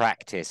trust,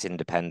 practice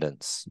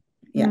independence.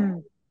 Yeah.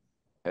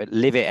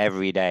 Live it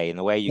every day in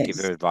the way you give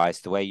your advice,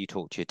 the way you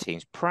talk to your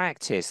teams.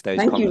 Practice those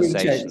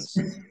conversations.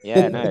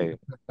 Yeah, no.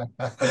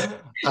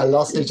 And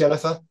lastly,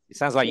 Jenifer? It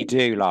sounds like you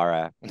do,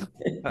 Lara.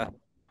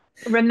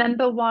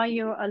 Remember why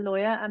you're a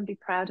lawyer and be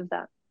proud of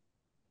that.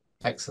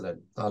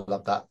 Excellent. I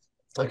love that.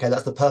 Okay,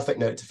 that's the perfect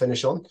note to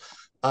finish on.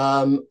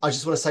 I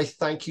just want to say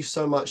thank you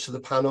so much to the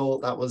panel.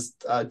 That was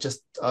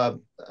just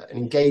an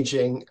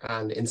engaging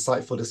and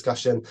insightful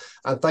discussion.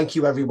 And thank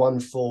you, everyone,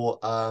 for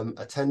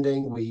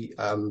attending. We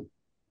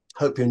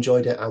hope you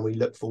enjoyed it, and we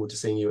look forward to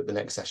seeing you at the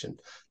next session.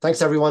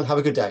 Thanks, everyone. Have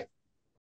a good day.